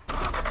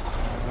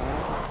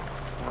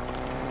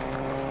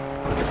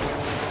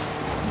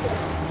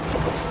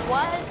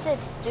 What does it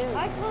do?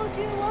 I told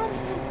you once,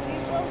 we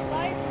will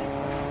fight.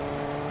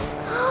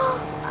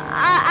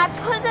 I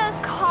put a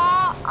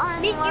car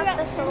on Meet one you of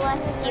the at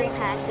celestial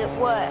hands. It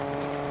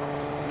worked.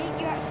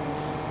 Meet you at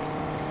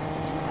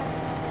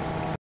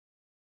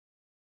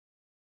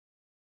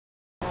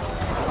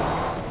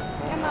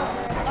Come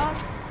over,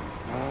 boss.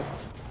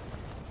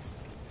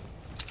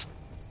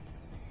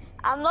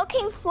 I'm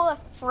looking for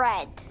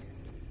Fred.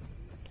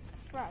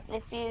 Fred.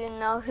 If you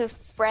know who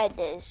Fred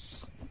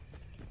is.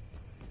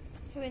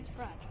 Who is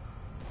Fred?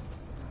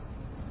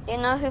 You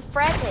know who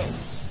Fred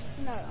is?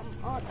 No,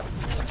 I'm on.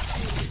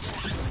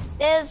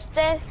 There's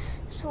this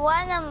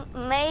one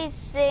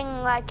amazing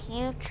like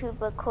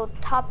YouTuber called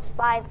Top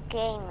 5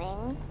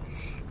 Gaming,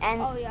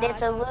 and Oh, yeah,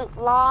 there's I a know.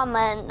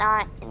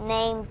 llama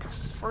named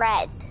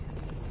Fred.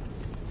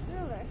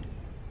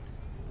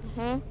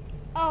 Really?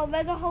 Oh,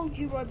 there's a whole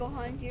duo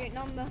behind you.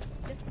 No, I'm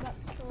just about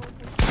to kill them.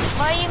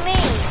 What do you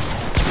mean?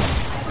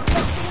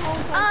 There's a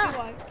whole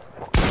duo.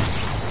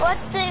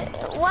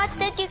 What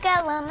did you get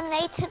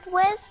eliminated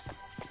with?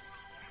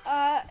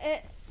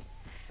 It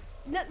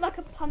looked like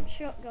a pump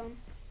shotgun.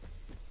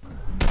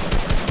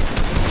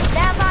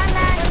 That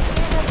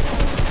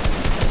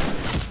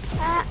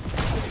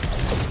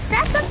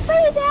that's a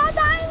free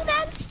dying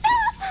dead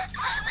stuff.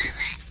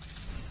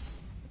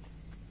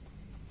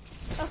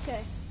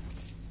 Okay.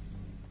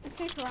 Let's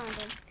take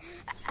random.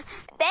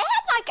 They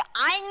had like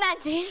Iron Man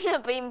laser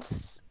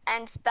beams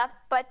and stuff,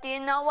 but do you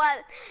know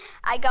what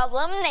I got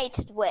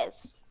eliminated with?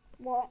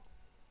 What?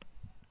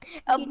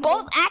 A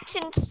bolt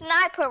action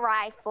sniper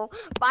rifle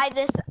by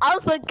this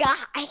other guy.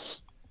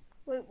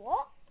 Wait,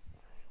 what?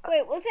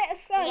 Wait, was it a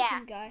skeleton Yeah.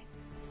 guy?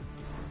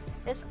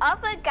 This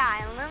other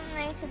guy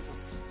eliminated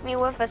me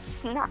with a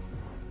sniper,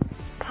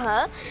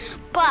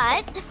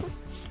 but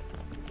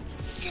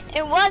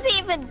it wasn't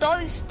even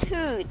those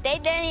two. They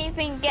didn't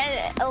even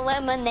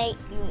eliminate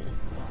me.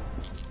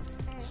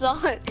 So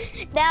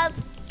that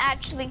was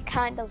actually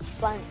kind of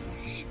fun.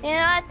 You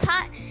know what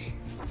time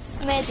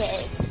it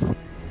is?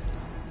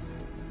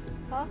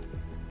 Huh?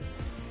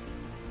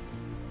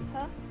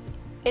 Huh?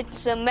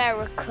 It's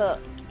America.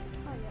 Oh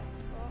yeah.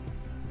 Well,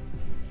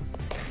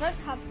 I don't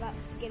have that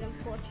skin,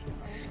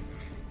 unfortunately.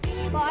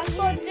 But I've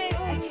got to do a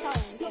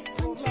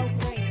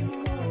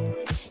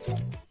challenge.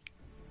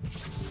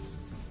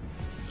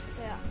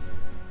 Yeah.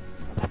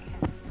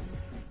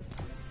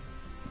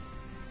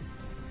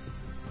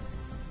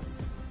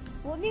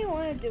 What do you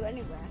want to do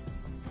anywhere?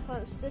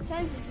 Because the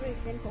challenge is really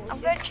simple. I'm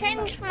gonna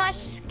change my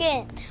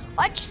skin.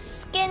 What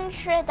skin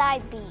should I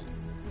be?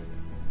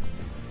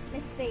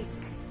 Mystique.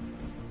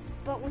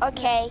 But with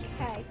Okay.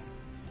 a K.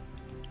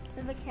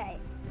 With a K.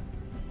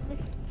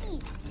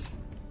 Mystique.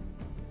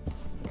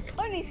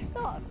 Tony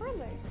Stark,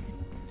 really?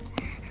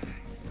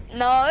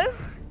 No,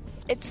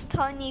 it's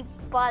Tony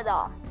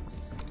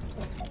Buttocks.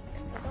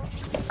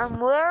 I'm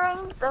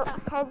wearing the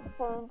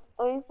headphones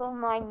over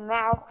my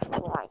mouth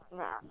right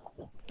now.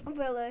 Oh,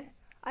 really?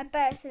 I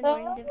bet it's So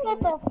annoying you to know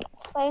viewers. the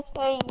place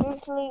where you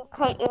usually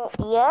put your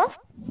ear?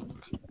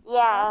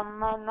 Yeah,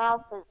 my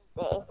mouth is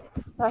there,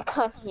 so I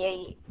can't hear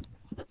you.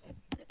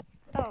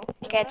 Oh, really?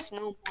 It gets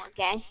normal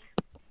again.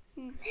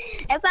 Hmm.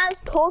 If I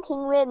was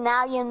talking weird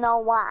now, you know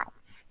why.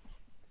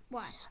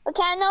 Why?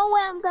 Okay, I know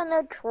where I'm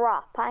gonna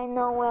drop. I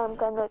know where I'm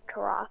gonna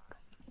drop.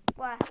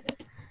 Why?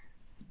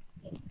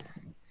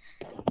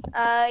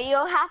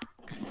 You'll have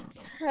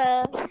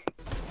to.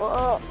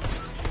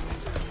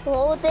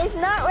 Well, there's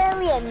not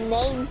really a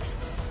name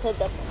to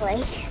the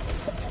place.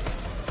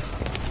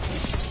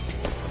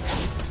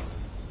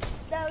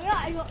 So yeah,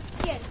 I got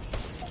skin.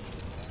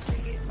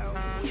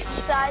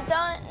 So I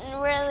don't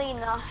really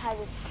know how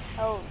to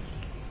tell you.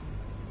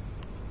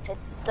 If it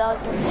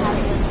doesn't have a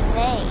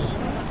name,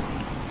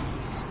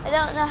 I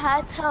don't know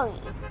how to tell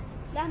you.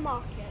 That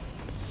market.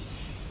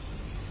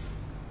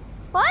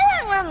 Well, I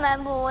don't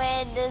remember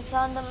where it is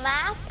on the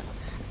map.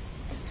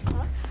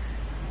 Huh?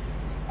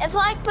 It's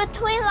like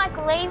between like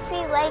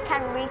Lazy Lake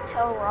and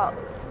Retail Road.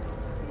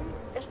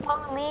 Just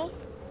follow me.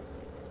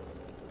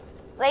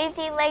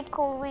 Lazy Lake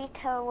or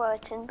Retail Road,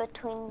 it's in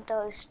between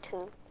those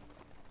two.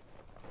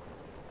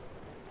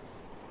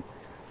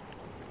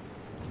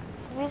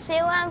 You see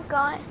where I'm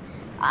going?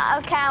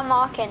 Okay, I'll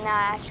mark it now.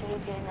 I actually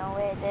do know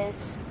where it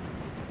is.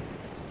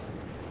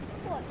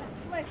 What?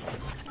 That's Loki,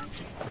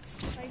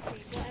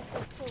 whatever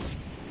it's called.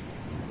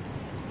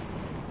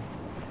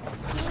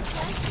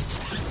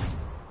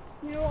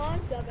 You know what I'm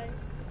dubbing?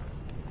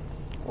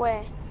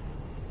 Where?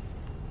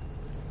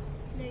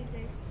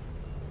 Lazy.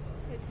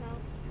 Hotel.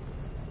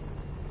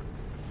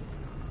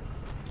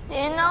 Do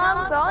you know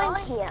I'm going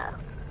here?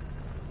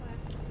 Where?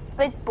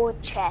 Big boy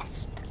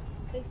chest.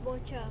 Big boy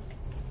Chuck.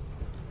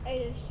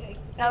 Street.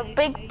 No,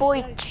 big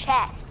boy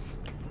chest.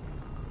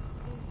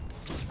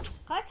 Can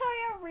I tell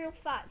you real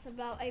facts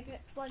about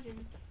Apex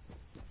Legends?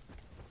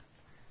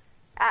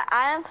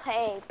 I don't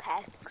play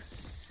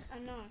Apex. I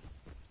know.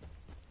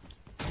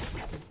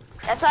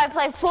 That's why I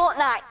play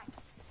Fortnite.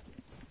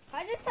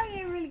 I just tell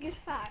you a really good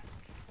fact.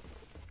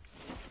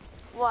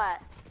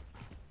 What?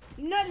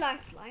 You know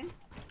Lifeline?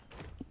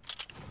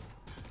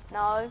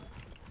 No.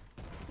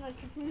 No,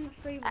 it's from the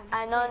free one.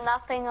 I know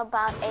nothing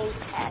about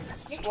Apex.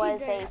 Yes, What you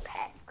is do.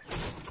 Apex?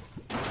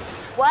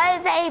 What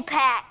is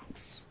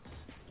Apex?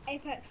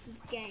 Apex is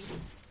a game.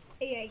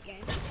 EA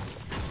game.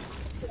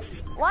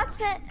 What's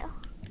it?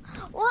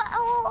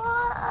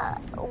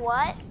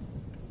 What?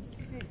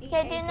 It's an EA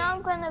Okay, do you know I'm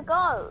game. gonna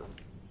go?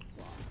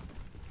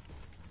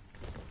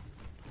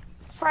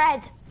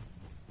 Fred.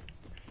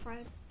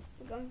 Fred.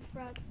 We're going for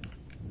Fred.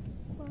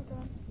 Well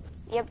done.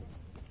 Yep.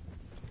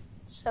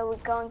 So we're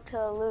going to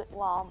a loot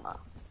llama.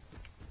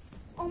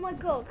 Oh my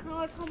god, can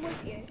I come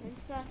with you and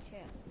search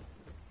it?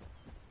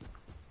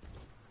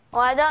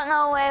 Well, I don't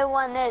know where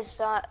one is,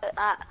 so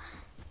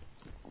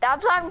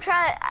that's why I'm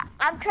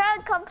trying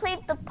to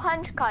complete the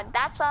punch card.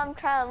 That's why I'm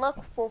trying to look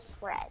for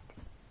Fred.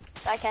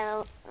 So I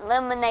can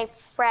eliminate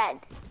Fred.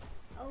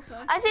 Okay.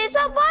 I see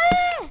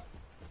somebody!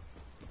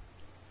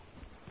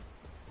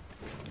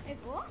 Hey,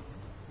 what?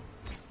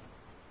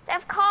 They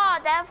have car.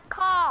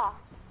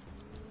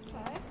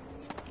 Okay.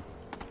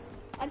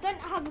 I don't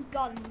have a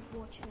gun,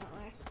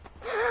 unfortunately.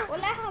 All I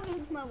have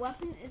as my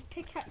weapon is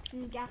pickaxe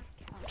and gas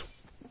can.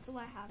 That's all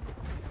I have.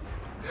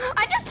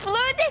 I just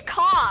blew the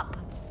cop.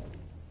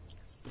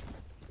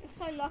 You're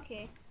so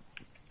lucky.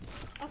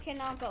 Okay,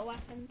 now I've got a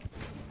weapon.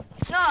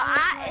 No,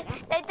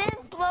 they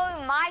didn't blow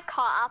my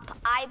car up.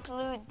 I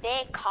blew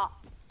their car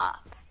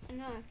up. I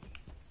know.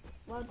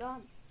 Well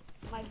done.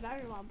 Like,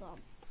 very well done.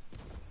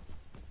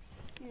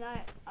 You know,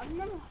 I've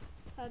never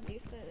heard you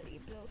say that you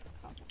built a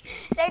car.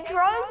 They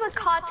drove the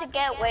car to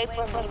get away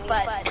from me,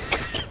 but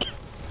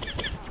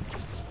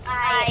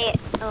I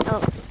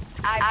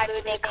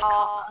blew their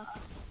car up.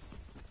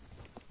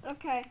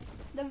 Okay,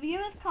 the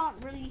viewers can't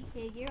really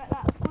hear you at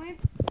that point.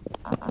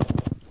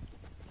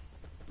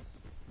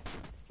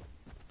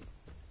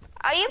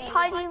 Are you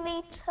party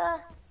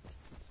leader?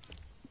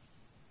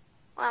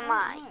 Or am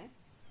I?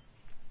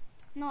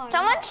 No.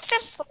 Someone's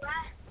just left.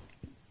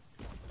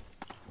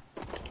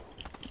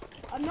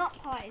 I'm not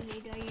party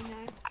leader, you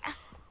know.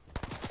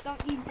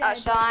 Don't you dare. Oh,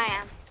 so I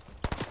am.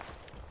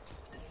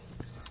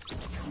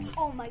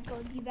 Oh my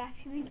god, you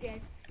actually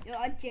did. You're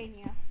a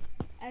genius.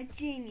 A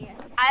genius.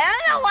 I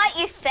don't know what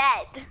you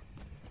said.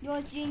 You're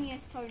a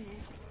genius, Tony.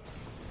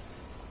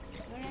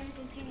 Your name is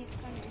a genius,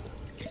 Tony.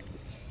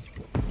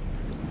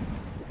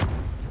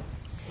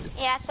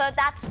 Yeah, so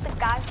that's the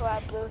guy who I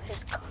blew his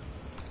car.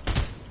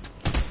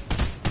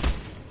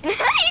 He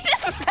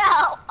just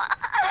fell.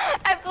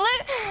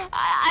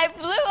 I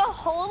blew a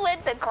hole in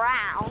the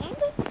ground,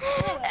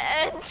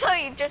 and so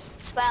you just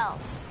fell.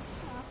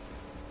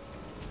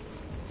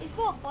 He's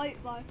got a boat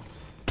though.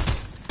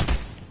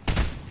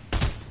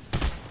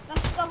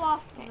 Let's go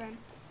after him.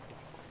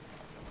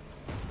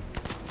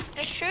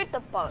 Just shoot the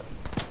boat.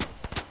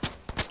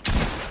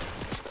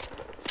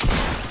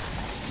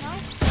 No?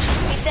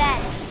 He's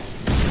dead.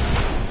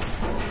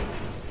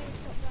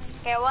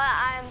 Okay,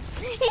 well,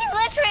 he's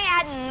literally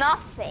had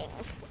nothing.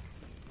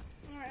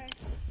 Alright.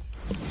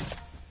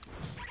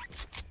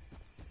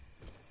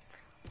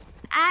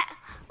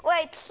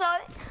 Wait, so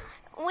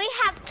we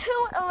have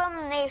 2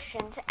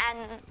 eliminations, and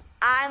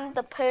I'm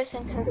the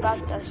person who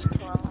got those 2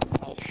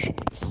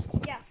 eliminations.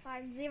 Yes, I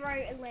have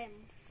 0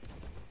 limbs.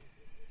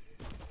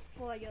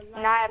 For your life.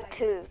 And I have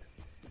 2.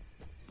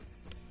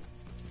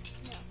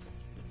 Yeah.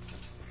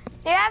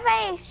 Do you have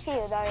a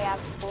shield or you have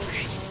full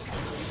shield?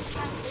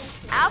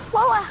 I'll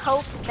blow a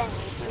hope thing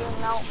if you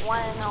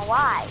want to know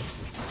why.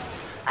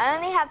 I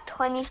only have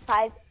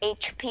 25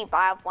 HP, but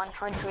I have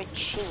 100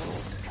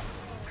 shield.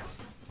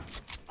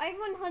 I have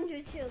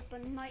 100 shields,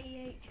 but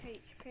 98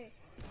 HP.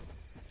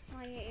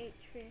 98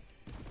 HP.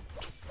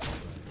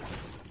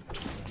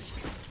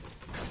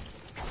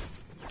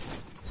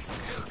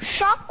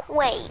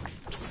 Shockwave.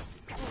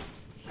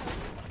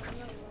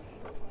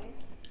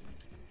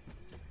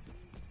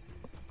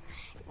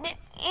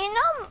 You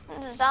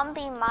know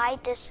Zombie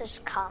Midas is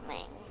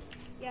coming.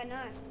 Yeah,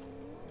 no.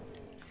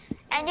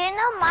 And you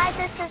know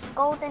Midas'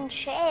 golden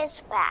share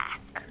is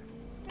back.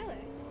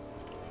 Really?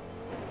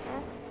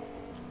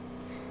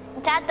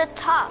 It's at the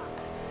top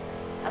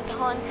of the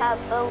whole entire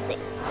building.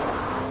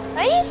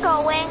 Where are you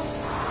going?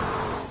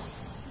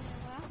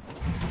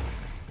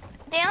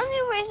 The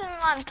only reason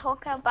why I'm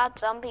talking about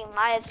Zombie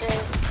Midas is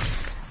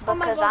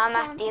because I'm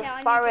at the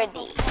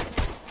authority.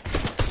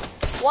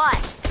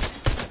 What?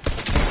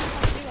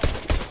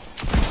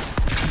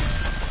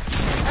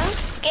 I'm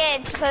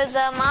scared because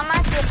I'm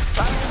at the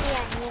authority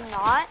and you're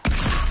not.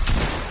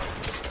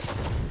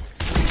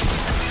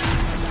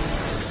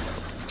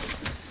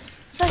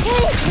 So can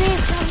you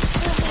please come to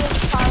the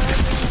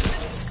authority?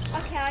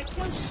 Okay, I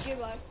killed the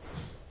duo.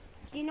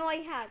 Do you know what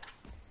he had?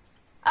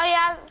 Oh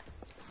yeah.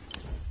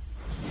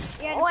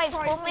 Yeah, Wait,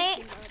 for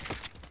me.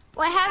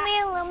 Wait, how many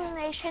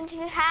eliminations do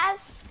you have?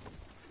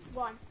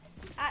 1.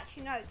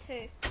 Actually, no,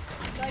 2.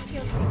 So I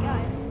killed 3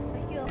 guys. I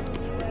killed the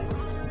duo.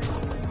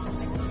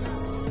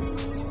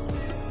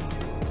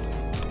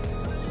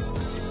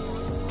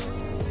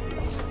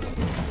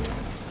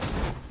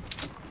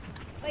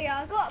 But yeah,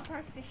 I got a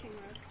pro fishing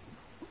rod.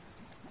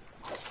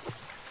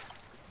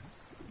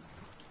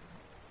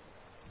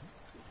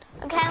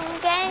 Okay,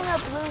 I'm getting a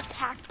blue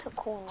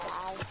tactical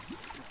now.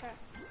 Okay.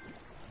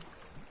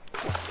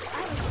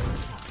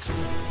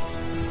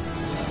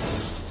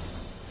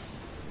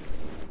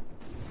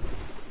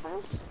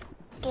 I'm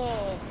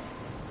scared.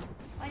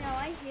 I know,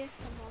 I hear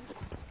someone.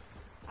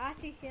 I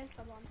actually hear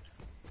someone.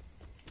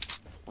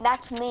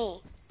 That's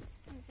me.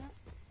 Is it?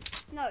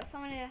 No, it's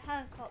someone in a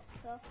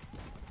helicopter.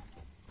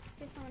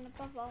 There's someone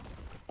above us.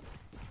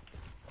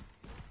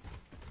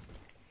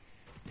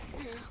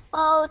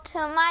 Well, to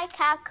my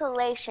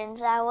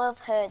calculations, I would have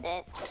heard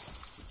it.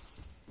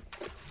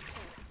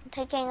 I'm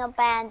taking a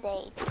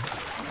band-aid.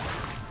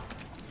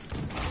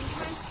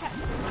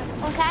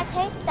 Okay, I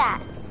take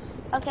that.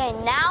 Okay,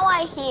 now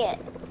I hear it.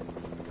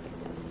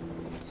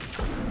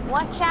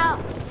 Watch out.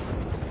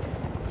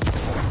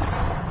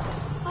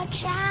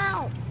 Watch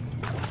out.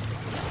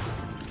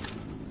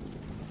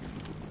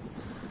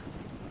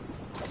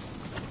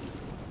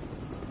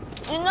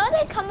 You know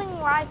they're coming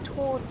right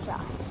towards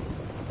us.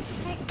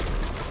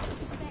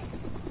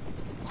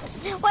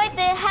 Wait,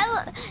 the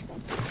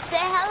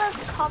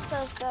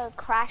helicopter's gonna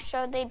crash,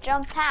 so they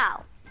jumped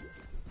out.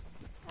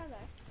 Hello.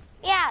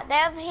 Yeah,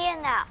 they're over here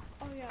now.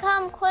 Oh, yeah.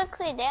 Come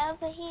quickly, they're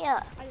over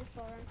here. I just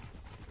saw him.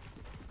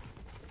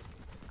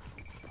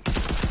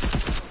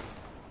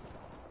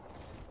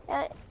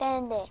 They're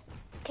in there.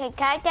 Okay,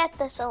 can I get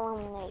this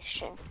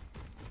elimination?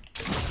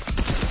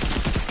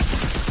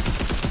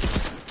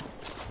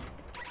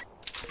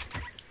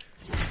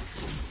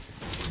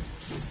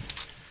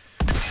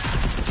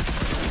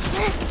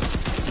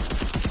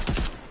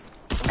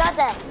 Got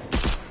them.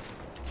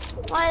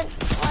 What do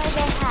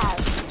they have?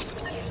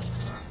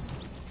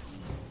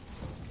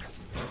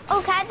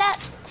 Oh, can I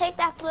take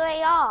that blue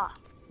AR?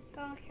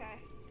 Okay.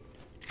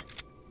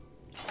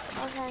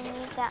 Okay, I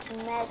need that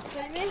med So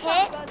it means kit.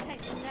 I've got to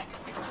take the next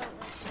one.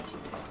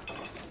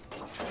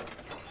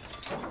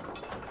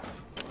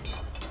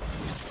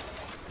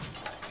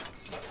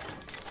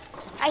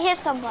 I hear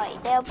somebody.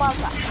 They're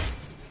above us.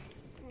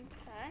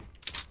 Okay.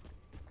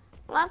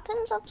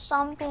 Weapons of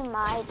Zombie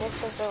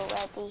Midas is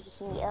already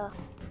here.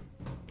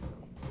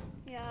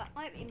 Yeah, it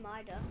might be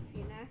Midas,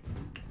 you know.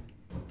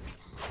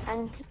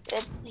 And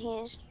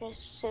he's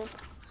just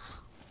super.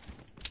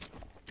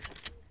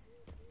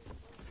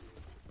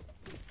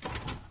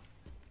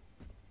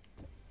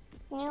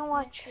 You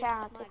watch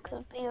out, it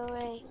could be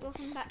already.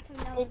 Welcome back to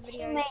another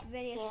video teammates with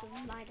here.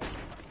 Midas.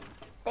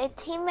 Their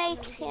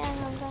teammates here and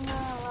I'm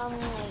gonna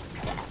eliminate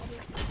them.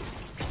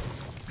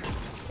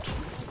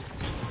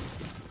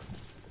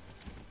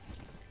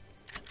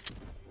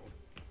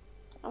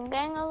 I'm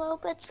getting a little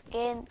bit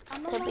scared,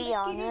 to be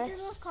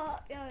honest.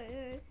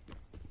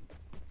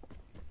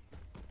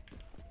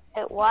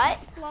 It what?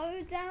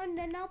 Slow down,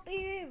 then I'll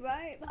be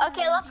right behind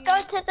Okay, let's you. go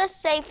to the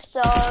safe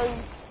zone. I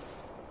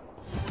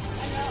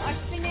know, I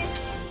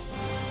finished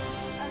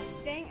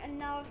a thing, and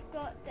now I've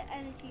got the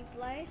energy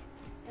blade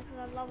because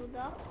I leveled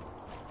up.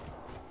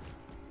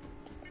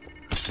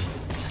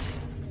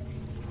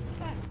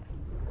 Thanks.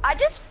 I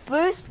just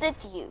boosted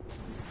you.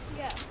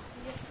 Yeah,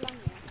 you just flung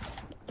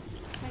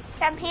me.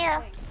 Come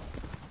here.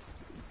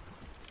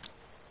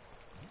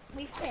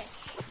 We fish.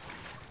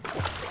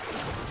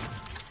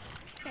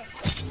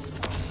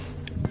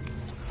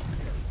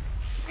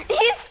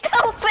 He's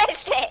still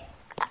fishing.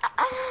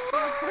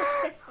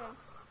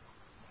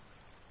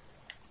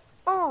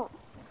 Oh,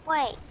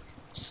 wait.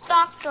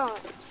 Stock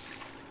drones.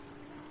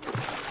 I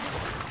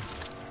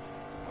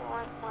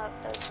want one of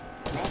those.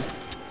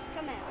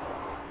 Come here.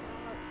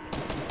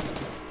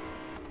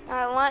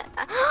 I want.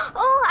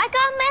 Oh, I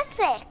got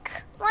mythic.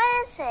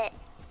 What is it?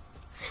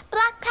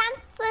 Black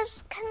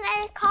Panther's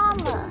kinetic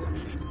armor.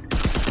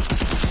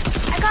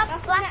 I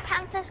got Black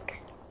Panther's.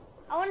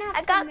 I want to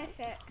have a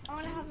mythic. I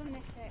want to have a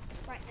mythic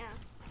right now.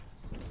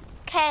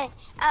 Okay,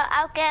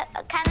 I'll get.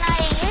 Can I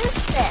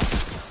use this?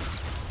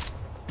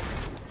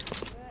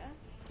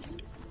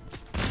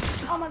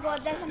 Oh my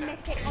god, there's a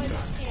mythic over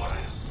here.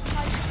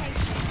 How do you take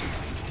it?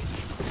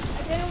 I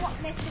don't know what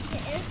mythic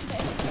it is, but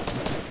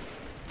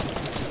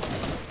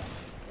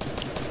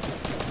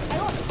I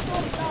got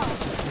Storm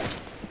Blast.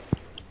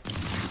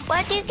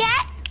 What do you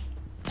get?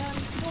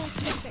 Storm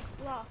Mythic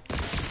Blast.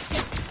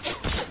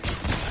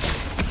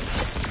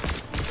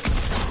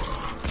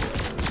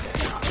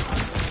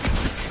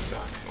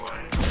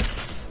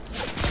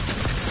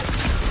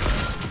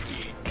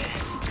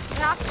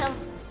 Knocked him.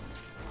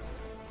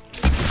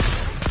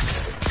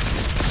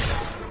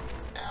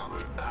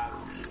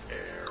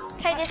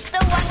 Okay, there's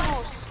still one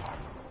moose.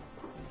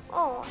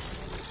 Oh.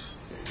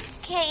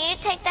 Okay, you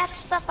take that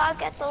stuff, I'll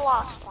get the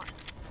last one.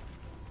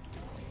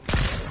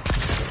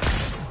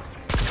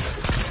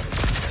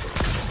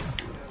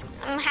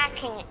 I'm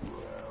hacking it.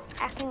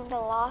 Hacking the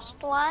last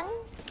one.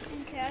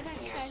 Okay, I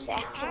don't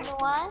Second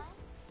one.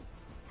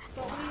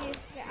 But we need to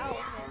get out of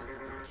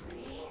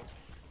here.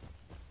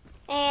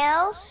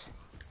 Else.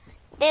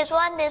 There's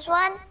one.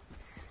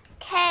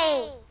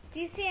 Okay. Do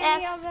you see We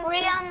any have other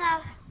three on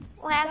the.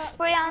 We have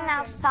three on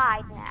our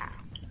side now.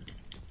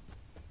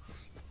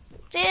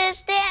 Did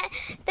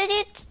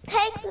you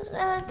take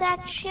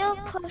that shield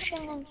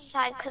potion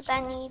inside? Cause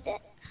I need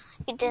it.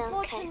 You didn't.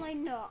 Unfortunately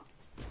not.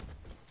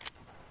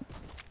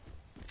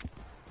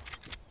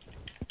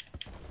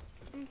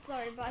 I'm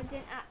sorry, but I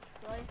didn't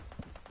actually.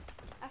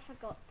 I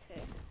forgot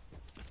to.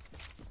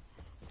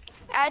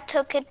 I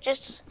took it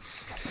just.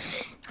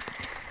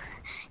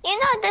 You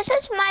know, this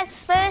is my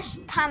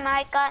first time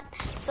I got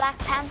Black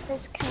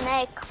Panther's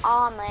kinetic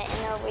armor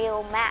in a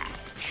real match.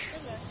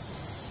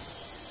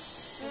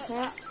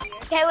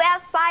 Okay, we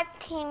have 5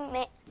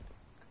 teammates.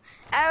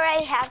 I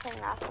already have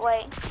enough.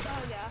 Wait.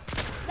 Oh yeah.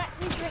 Let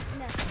me drink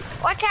now.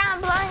 Watch out!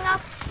 I'm blowing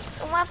up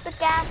one of the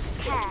gas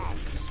cans.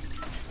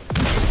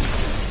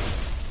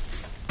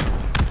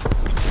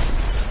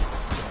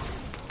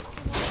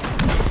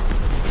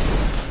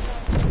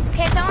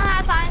 Okay, someone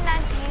has iron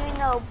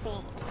and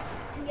beam.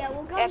 Yeah,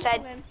 we'll go Yes, to I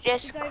him.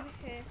 just. He's over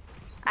here.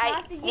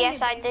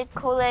 Yes, I did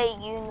call it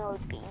a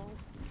beam.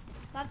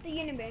 I have the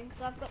unibeam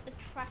because I've got the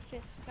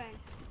trashiest thing.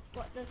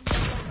 What does it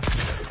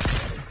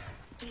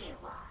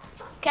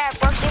Okay, I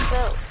broke your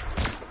boat.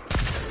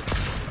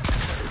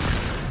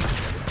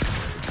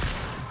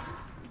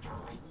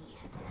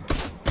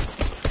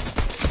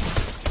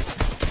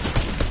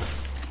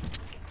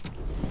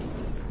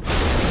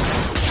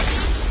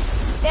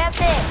 That's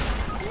it.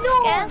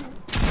 No! Yeah.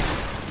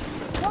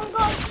 One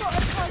guy's got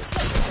a touch.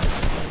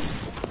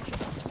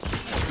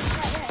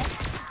 Right there.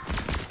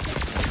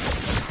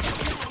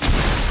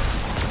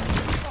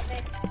 Got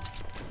this.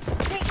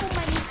 Take all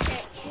my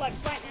music, like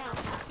right now.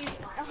 He's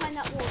behind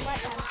that wall,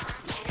 right now.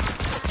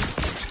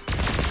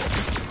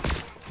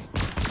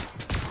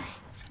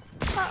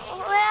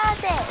 Where are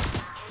they?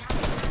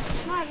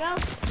 My well,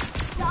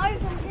 they're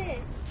over here.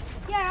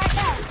 Yeah, right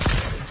there.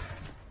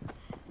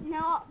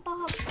 Now up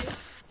behind you.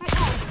 Right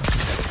there.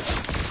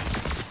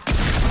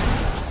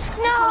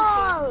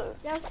 No!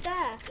 They're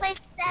there.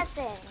 Place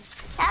 7.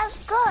 That was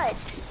good.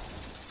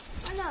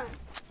 I know.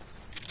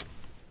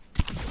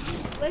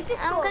 Where's this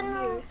I'm got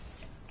gonna- you?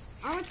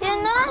 I'm You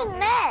know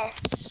I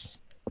miss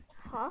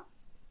Huh?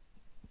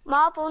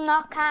 Marble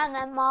Knockout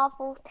and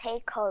Marble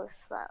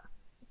Takeover.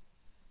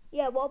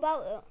 Yeah, what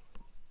about it?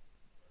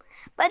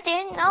 But do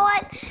you know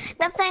what?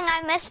 The thing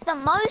I missed the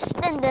most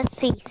in this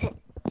season?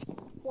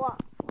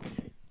 What?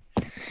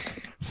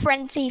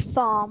 Frenzy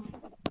Farm.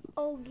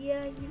 Oh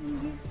yeah, you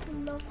used to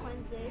love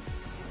Frenzy.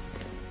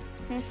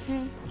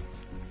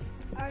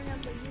 I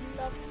remember you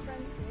loved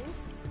Frenzy.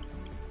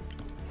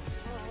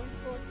 Oh,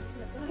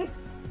 unfortunately.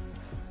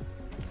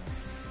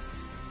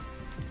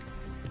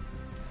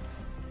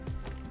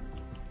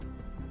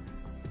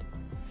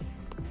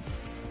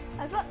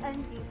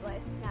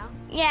 place now.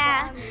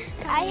 Yeah,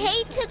 But I I'm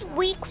hated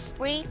week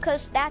 3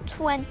 because that's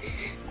when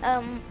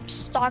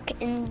Stark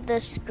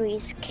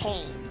Industries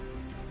came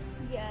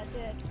Yeah, I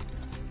did.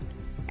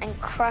 and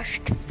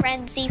crushed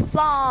Frenzy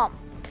Flop.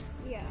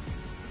 Yeah.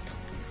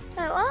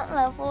 So what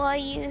level are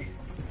you?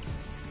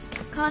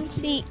 Can't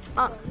see.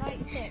 So,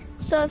 96.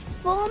 So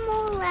 4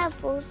 more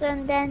levels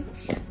and then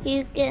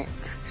you get.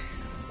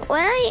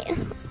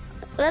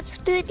 Let's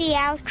do the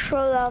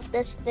outro of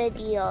this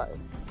video.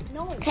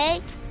 No.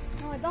 Okay?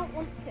 No, I don't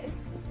want to.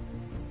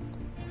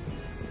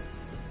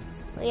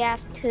 We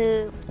have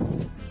to.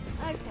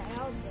 Okay,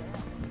 I'll do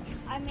it.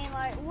 I mean,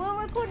 like, we'll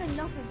record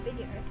another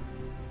video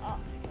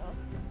after.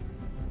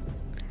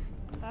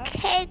 Okay?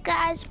 Okay,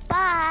 guys,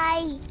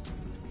 bye.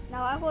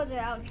 Now I got the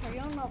outro.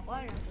 You're not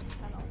buying this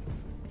channel.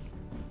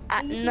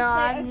 You can No, say,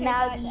 I'm okay,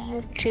 not bye then,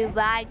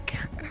 YouTuber.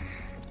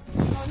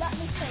 Oh, let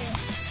me say it.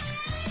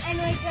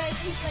 Anyway, guys,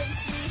 please like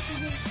this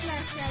video,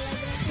 smash that like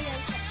button, video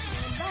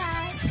section.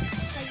 Bye.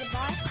 Say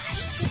goodbye.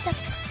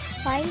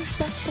 Why are you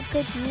such a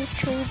good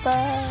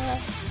YouTuber?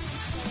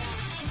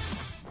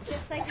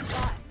 Just say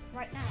goodbye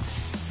right now.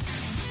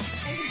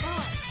 Say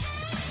goodbye.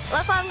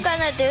 Look what I'm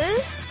gonna do.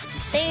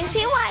 Do you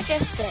see what I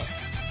just did?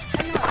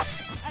 I know.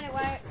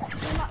 Anyway,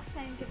 we're not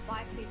saying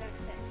goodbye if you don't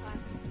say it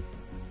time.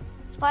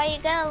 Why are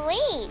you gonna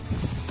leave?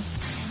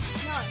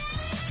 No.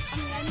 I'm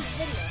gonna end the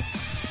video.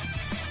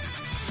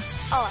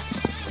 Oh,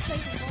 Say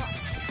goodbye.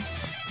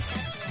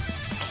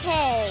 That's it.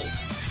 okay.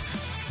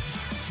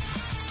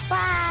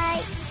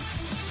 Bye.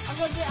 I'm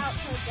gonna do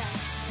outro again.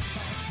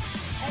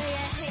 Anyway,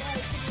 I hate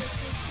like videos.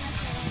 Smash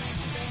that like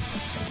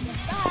button.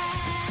 Goodbye.